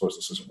 I suppose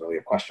this isn't really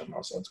a question,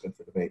 though, so it's good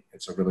for debate.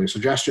 It's really a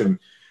suggestion.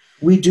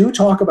 We do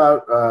talk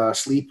about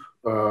sleep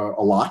a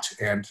lot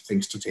and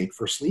things to take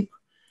for sleep.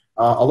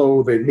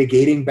 Although the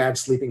negating bad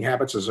sleeping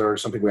habits is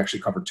something we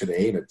actually covered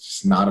today, and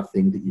it's not a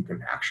thing that you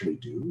can actually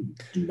do. You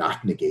do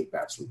not negate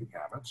bad sleeping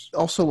habits.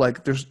 Also,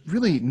 like, there's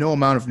really no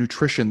amount of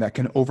nutrition that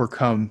can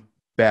overcome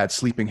bad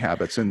sleeping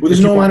habits. And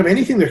there's no amount of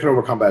anything that can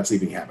overcome bad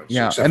sleeping habits.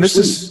 Yeah, and this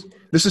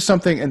is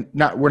something, and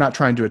we're not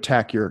trying to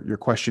attack your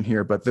question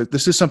here, but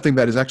this is something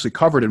that is actually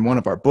covered in one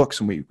of our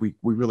books, and we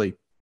really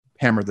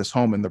hammered this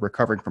home in the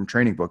Recovering from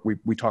Training book.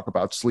 We talk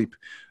about sleep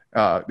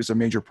is a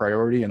major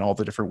priority and all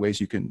the different ways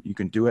you can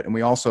do it. And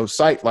we also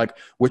cite like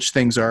which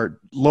things are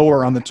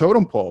lower on the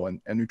totem pole, and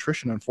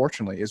nutrition,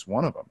 unfortunately, is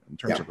one of them in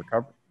terms of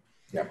recovery.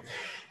 Yeah.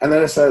 And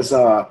then it says,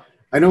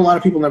 I know a lot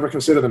of people never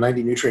consider the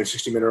 90 nutrients,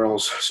 60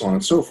 minerals, so on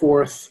and so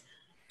forth.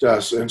 They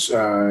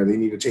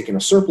need to take in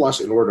a surplus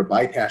in order to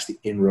bypass the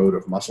inroad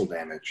of muscle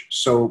damage.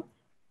 So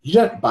you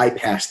don't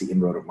bypass the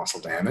inroad of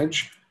muscle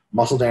damage.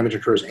 Muscle damage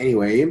occurs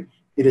anyway.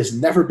 It has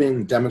never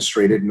been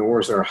demonstrated, nor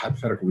is there a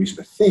hypothetical reason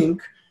to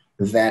think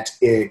that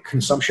a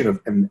consumption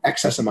of an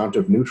excess amount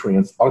of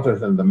nutrients other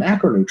than the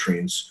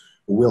macronutrients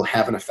will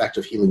have an effect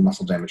of healing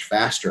muscle damage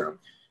faster.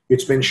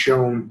 It's been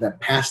shown that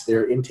past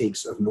their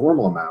intakes of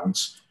normal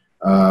amounts,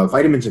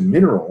 vitamins and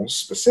minerals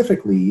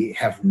specifically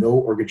have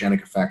no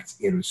ergogenic effects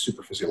in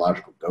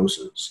superphysiological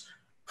doses.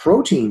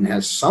 Protein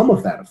has some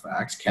of that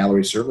effect.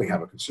 Calories certainly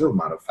have a considerable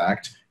amount of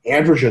effect.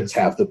 Androgens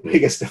have the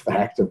biggest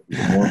effect. Of the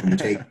more you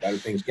take, the better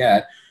things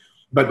get.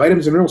 But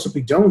vitamins and minerals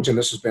simply don't, and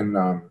this has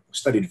been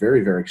studied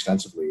very, very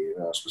extensively,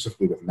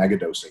 specifically with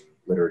megadosing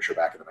literature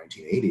back in the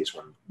 1980s,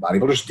 when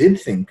bodybuilders did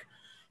think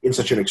in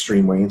such an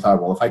extreme way and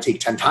thought, well, if I take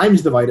 10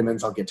 times the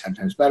vitamins, I'll get 10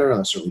 times better, and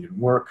that certainly didn't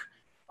work.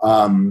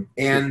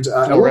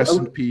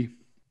 S&P.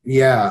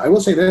 Yeah, I will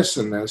say this,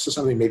 and this is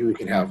something maybe we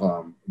can have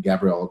Dr.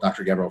 Gabriel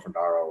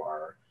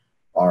Fondaro,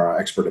 our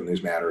expert in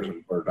these matters,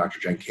 or Dr.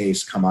 Jen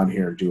Case come on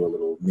here and do a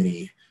little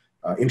mini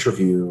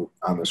interview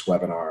on this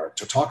webinar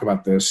to talk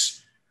about this.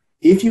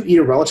 If you eat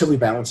a relatively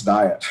balanced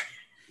diet,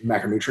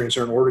 macronutrients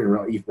are in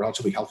order, you eat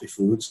relatively healthy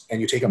foods, and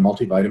you take a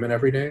multivitamin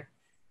every day,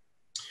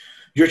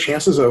 your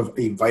chances of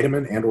a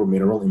vitamin and or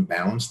mineral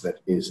imbalance that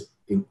is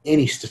in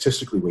any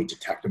statistically way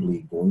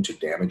detectably going to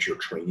damage your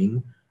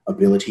training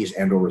abilities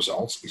and or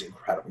results is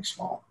incredibly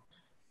small.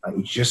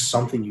 It's just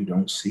something you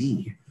don't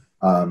see.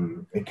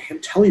 I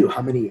can't tell you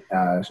how many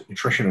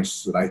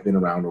nutritionists that I've been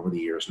around over the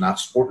years, not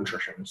sport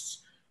nutritionists,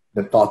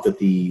 that thought that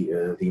the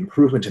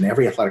improvement in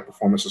every athletic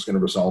performance is going to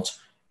result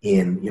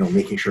in,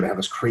 making sure to have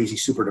this crazy,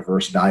 super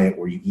diverse diet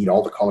where you eat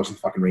all the colors of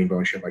the fucking rainbow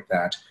and shit like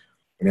that.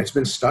 And it's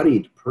been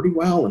studied pretty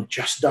well, and it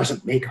just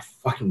doesn't make a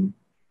fucking,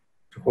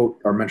 to quote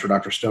our mentor,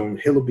 Dr.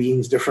 Stone, hill of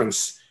beans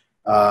difference.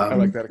 I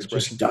like that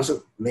expression. It just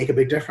doesn't make a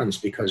big difference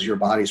because your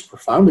body's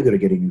profoundly good at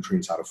getting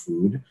nutrients out of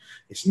food.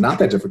 It's not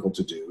that difficult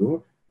to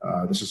do.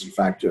 This is, in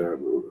fact,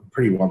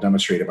 pretty well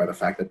demonstrated by the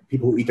fact that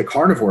people who eat the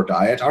carnivore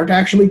diet aren't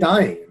actually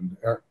dying and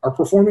are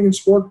performing in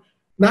sport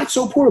not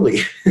so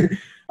poorly. It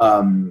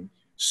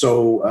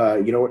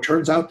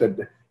turns out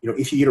that,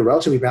 if you eat a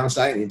relatively balanced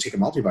diet and you take a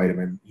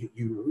multivitamin,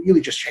 you're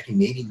really just checking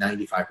maybe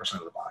 95%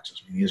 of the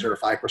boxes. I mean, is there a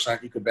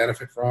 5% you could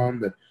benefit from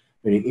that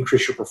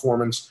increase your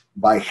performance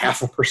by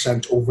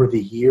 0.5% over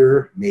the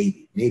year?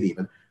 Maybe.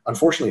 But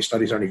unfortunately,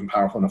 studies aren't even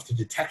powerful enough to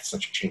detect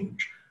such a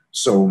change.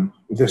 So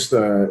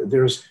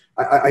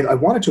I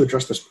wanted to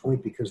address this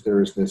point because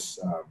there is this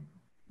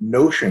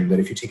notion that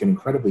if you take an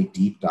incredibly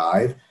deep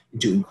dive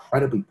into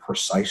incredibly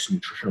precise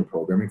nutritional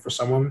programming for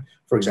someone,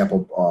 for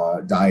example,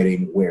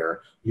 dieting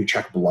where you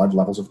check blood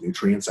levels of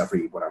nutrients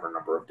every whatever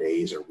number of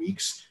days or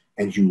weeks,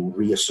 and you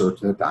reassert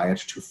the diet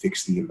to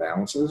fix the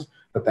imbalances,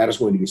 that is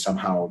going to be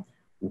somehow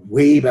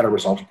way better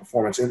result of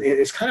performance. And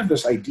it's kind of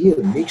this idea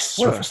that makes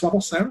surface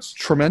level sense.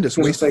 Tremendous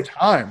waste of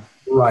time.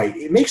 Right.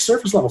 It makes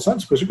surface level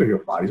sense because your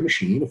body's a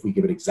machine. If we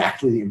give it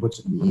exactly the inputs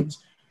it needs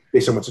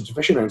based on what's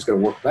deficient, and it's going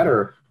to work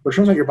better. But it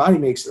turns out your body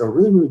makes a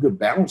really, really good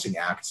balancing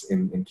act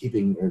in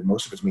keeping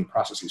most of its main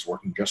processes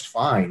working just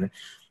fine.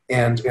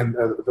 And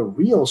the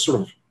real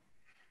sort of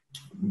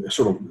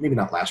maybe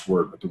not last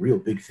word, but the real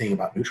big thing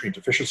about nutrient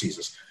deficiencies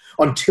is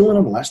until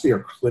and unless they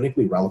are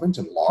clinically relevant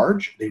and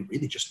large, they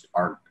really just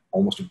are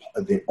almost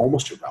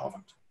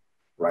irrelevant,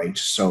 right?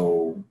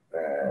 So,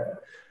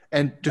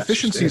 and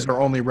deficiencies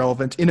are only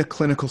relevant in a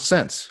clinical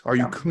sense. Are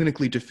you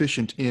clinically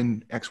deficient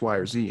in X, Y,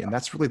 or Z? And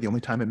that's really the only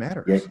time it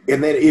matters. Yeah.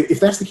 And then if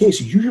that's the case,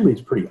 usually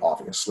it's pretty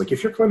obvious. Like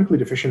if you're clinically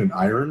deficient in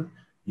iron,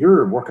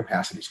 your work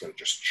capacity is going to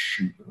just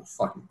shoot to the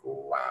fucking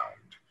ground.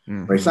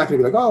 Mm-hmm. Right? It's not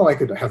going to be like, oh, I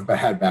could have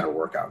had better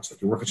workouts.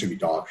 Like your workouts should be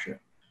dog shit.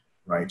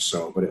 Right.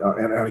 So, but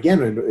and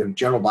again, in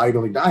general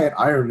bodybuilding diet,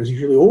 iron is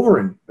usually over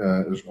intake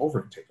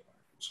of iron.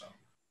 So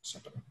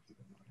something.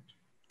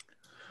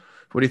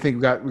 What do you think?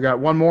 We got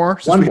one more?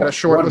 We got a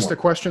short list of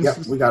questions?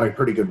 Yep, we got a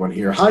pretty good one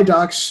here. Hi,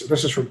 docs.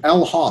 This is from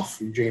L.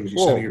 Hoff. James, you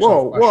sending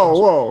yourself questions.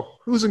 Whoa.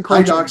 Who's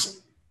encouraging? Hi, docs.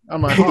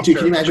 Dude,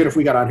 can you imagine if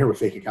we got on here with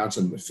fake accounts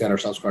and fed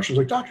ourselves questions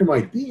like, Dr.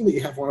 Mike, being that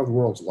you have one of the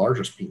world's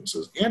largest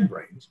penises and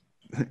brains,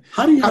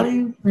 how do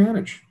you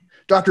manage?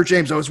 Dr.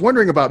 James, I was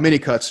wondering about mini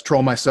cuts.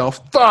 Troll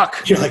myself.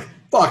 Fuck. You're like,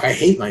 fuck, I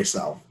hate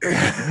myself.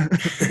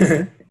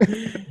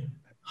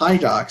 Hi,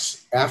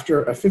 docs.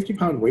 After a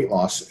 50-pound weight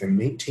loss and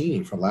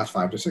maintaining for the last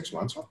 5 to 6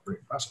 months,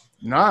 pretty impressive.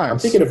 Nice. I'm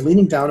thinking of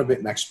leaning down a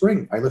bit next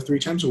spring. I lift 3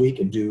 times a week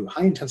and do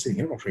high-intensity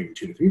interval training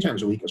 2 to 3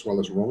 times a week, as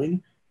well as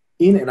rowing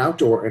in and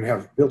outdoor, and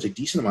have built a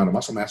decent amount of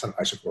muscle mass on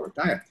an isocaloric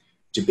diet.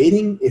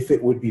 Debating if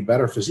it would be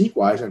better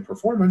physique-wise and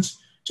performance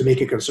to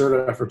make a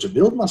concerted effort to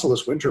build muscle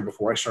this winter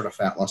before I start a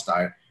fat loss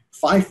diet.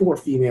 5'4"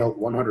 female,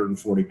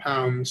 140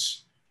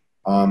 pounds.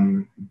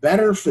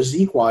 Better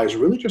physique-wise,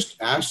 really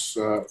just ask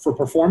for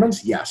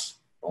performance, yes.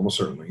 Almost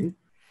certainly,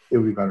 it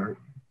would be better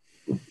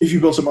if you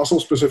build some muscle,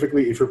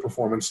 specifically if your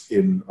performance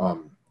in the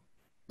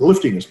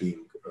lifting is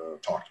being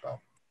talked about.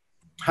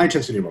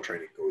 High-intensity interval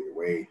training go either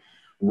way.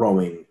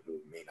 Rowing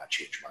may not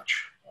change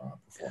much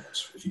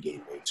performance if you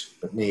gain weight,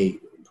 but may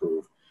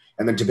improve.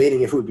 And then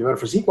debating if it would be better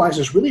physique-wise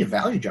is really a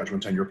value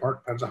judgment on your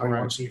part. Depends on how you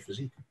want to see your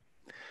physique.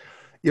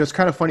 It's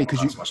kind of funny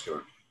because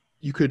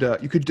you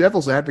could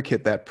devil's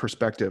advocate that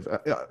perspective.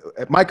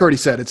 Mike already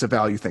said it's a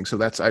value thing,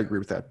 so I agree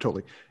with that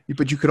totally.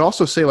 But you could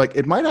also say like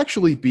it might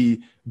actually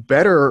be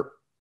better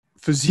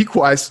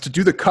physique-wise to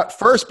do the cut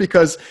first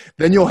because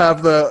then you'll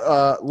have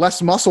the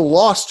less muscle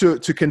loss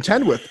to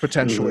contend with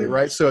potentially,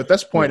 right? So at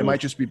this point, it might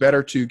just be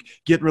better to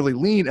get really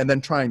lean and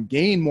then try and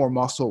gain more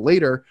muscle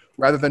later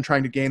rather than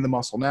trying to gain the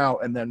muscle now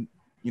and then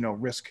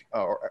risk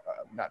or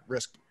not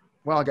risk.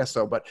 Well, I guess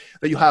so, but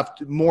that you have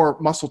more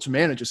muscle to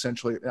manage,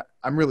 essentially.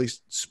 I'm really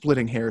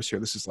splitting hairs here.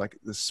 This is like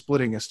the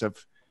splittingest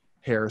of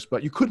hairs,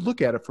 but you could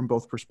look at it from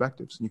both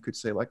perspectives. And you could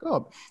say like,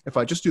 oh, if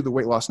I just do the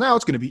weight loss now,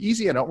 it's going to be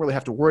easy. I don't really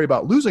have to worry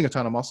about losing a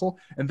ton of muscle.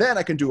 And then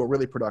I can do a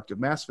really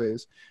productive mass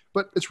phase.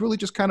 But it's really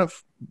just kind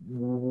of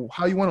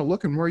how you want to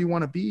look and where you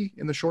want to be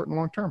in the short and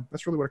long term.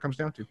 That's really what it comes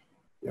down to.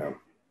 Yeah.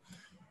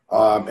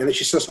 And then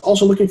she says,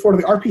 also looking forward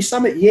to the RP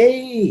Summit.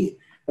 Yay!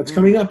 That's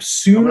coming up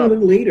sooner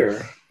than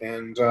later.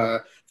 And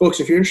folks,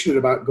 if you're interested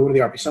about going to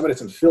the RP Summit,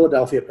 it's in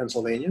Philadelphia,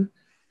 Pennsylvania,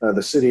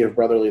 the city of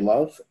brotherly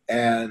love.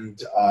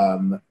 And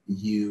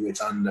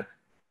it's on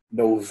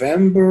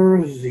November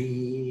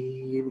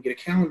we get a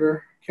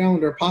calendar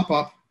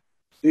pop-up.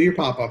 Do your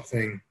pop-up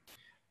thing.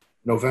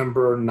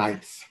 November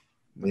 9th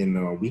in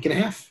a week and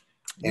a half.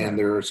 And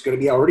there's going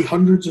to be already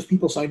hundreds of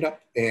people signed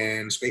up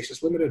and space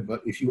is limited.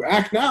 But if you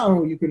act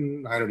now, you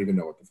can, I don't even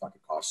know what the fuck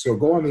it costs. So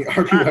go on the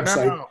RP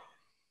website.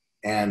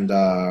 And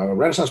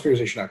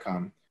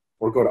renaissanceperiodization.com,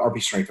 or go to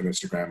RP Strength on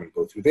Instagram and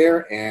go through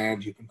there,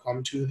 and you can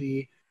come to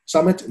the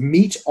summit,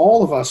 meet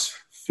all of us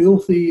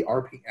filthy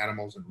RP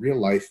animals in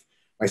real life.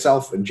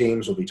 Myself and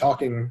James will be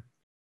talking,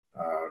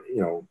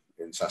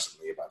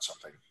 incessantly about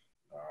something.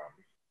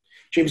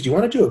 James, do you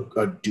want to do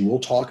a dual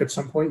talk at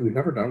some point? We've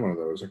never done one of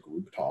those, a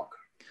group talk.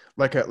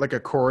 Like a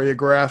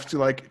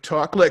choreographed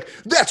talk, like,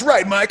 that's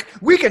right, Mike,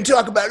 we can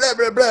talk about blah,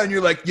 blah, blah. And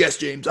you're like, yes,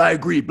 James, I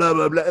agree, blah,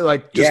 blah, blah.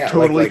 Like just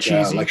totally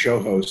cheesy. Like show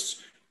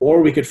hosts.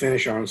 Or we could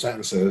finish our own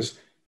sentences.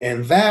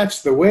 And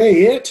that's the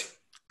way it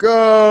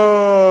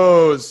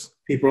goes.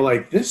 People are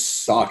like, this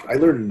sucked. I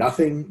learned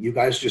nothing. You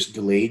guys just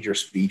delayed your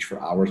speech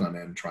for hours on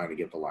end trying to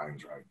get the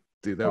lines right.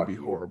 Dude, that would be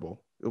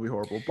horrible. It'll be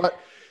horrible. But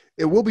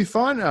it will be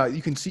fun.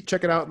 You can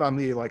check it out on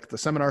the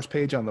seminars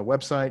page on the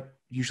website.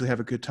 Usually have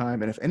a good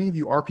time. And if any of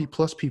you RP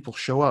Plus people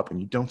show up and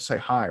you don't say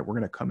hi, we're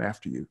going to come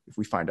after you if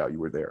we find out you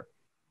were there.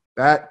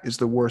 That is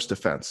the worst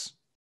offense.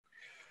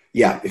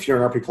 Yeah, if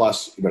you're an RP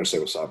Plus, you better say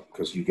what's up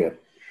because you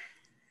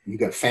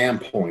get fan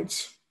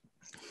points.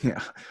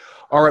 Yeah.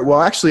 All right.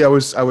 Well, actually, I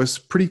was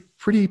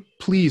pretty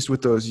pleased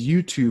with those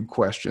YouTube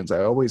questions.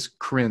 I always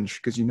cringe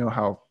because you know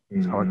how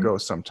it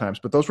goes sometimes.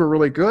 But those were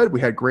really good. We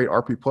had great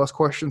RP Plus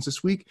questions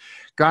this week.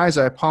 Guys,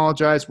 I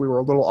apologize. We were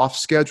a little off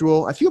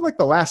schedule. I feel like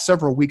the last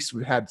several weeks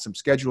we've had some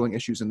scheduling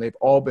issues, and they've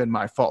all been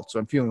my fault. So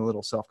I'm feeling a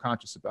little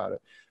self-conscious about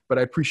it. But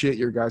I appreciate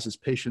your guys'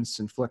 patience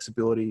and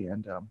flexibility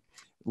and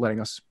letting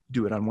us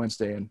do it on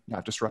Wednesday and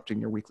not disrupting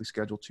your weekly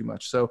schedule too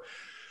much. So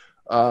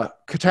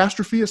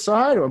catastrophe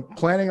aside, I'm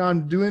planning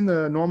on doing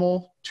the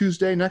normal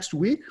Tuesday next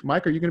week.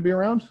 Mike, are you going to be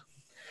around?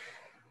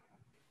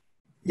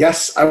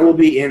 Yes, I will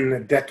be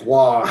in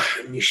Detroit,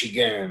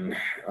 Michigan.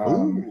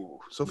 Ooh,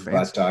 so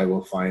fancy. But I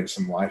will find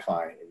some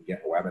Wi-Fi and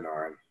get a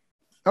webinar in.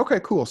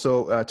 Okay, cool.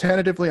 So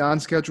tentatively on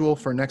schedule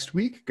for next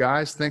week.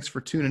 Guys, thanks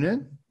for tuning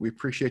in. We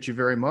appreciate you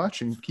very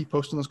much and keep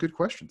posting those good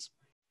questions.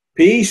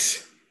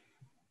 Peace.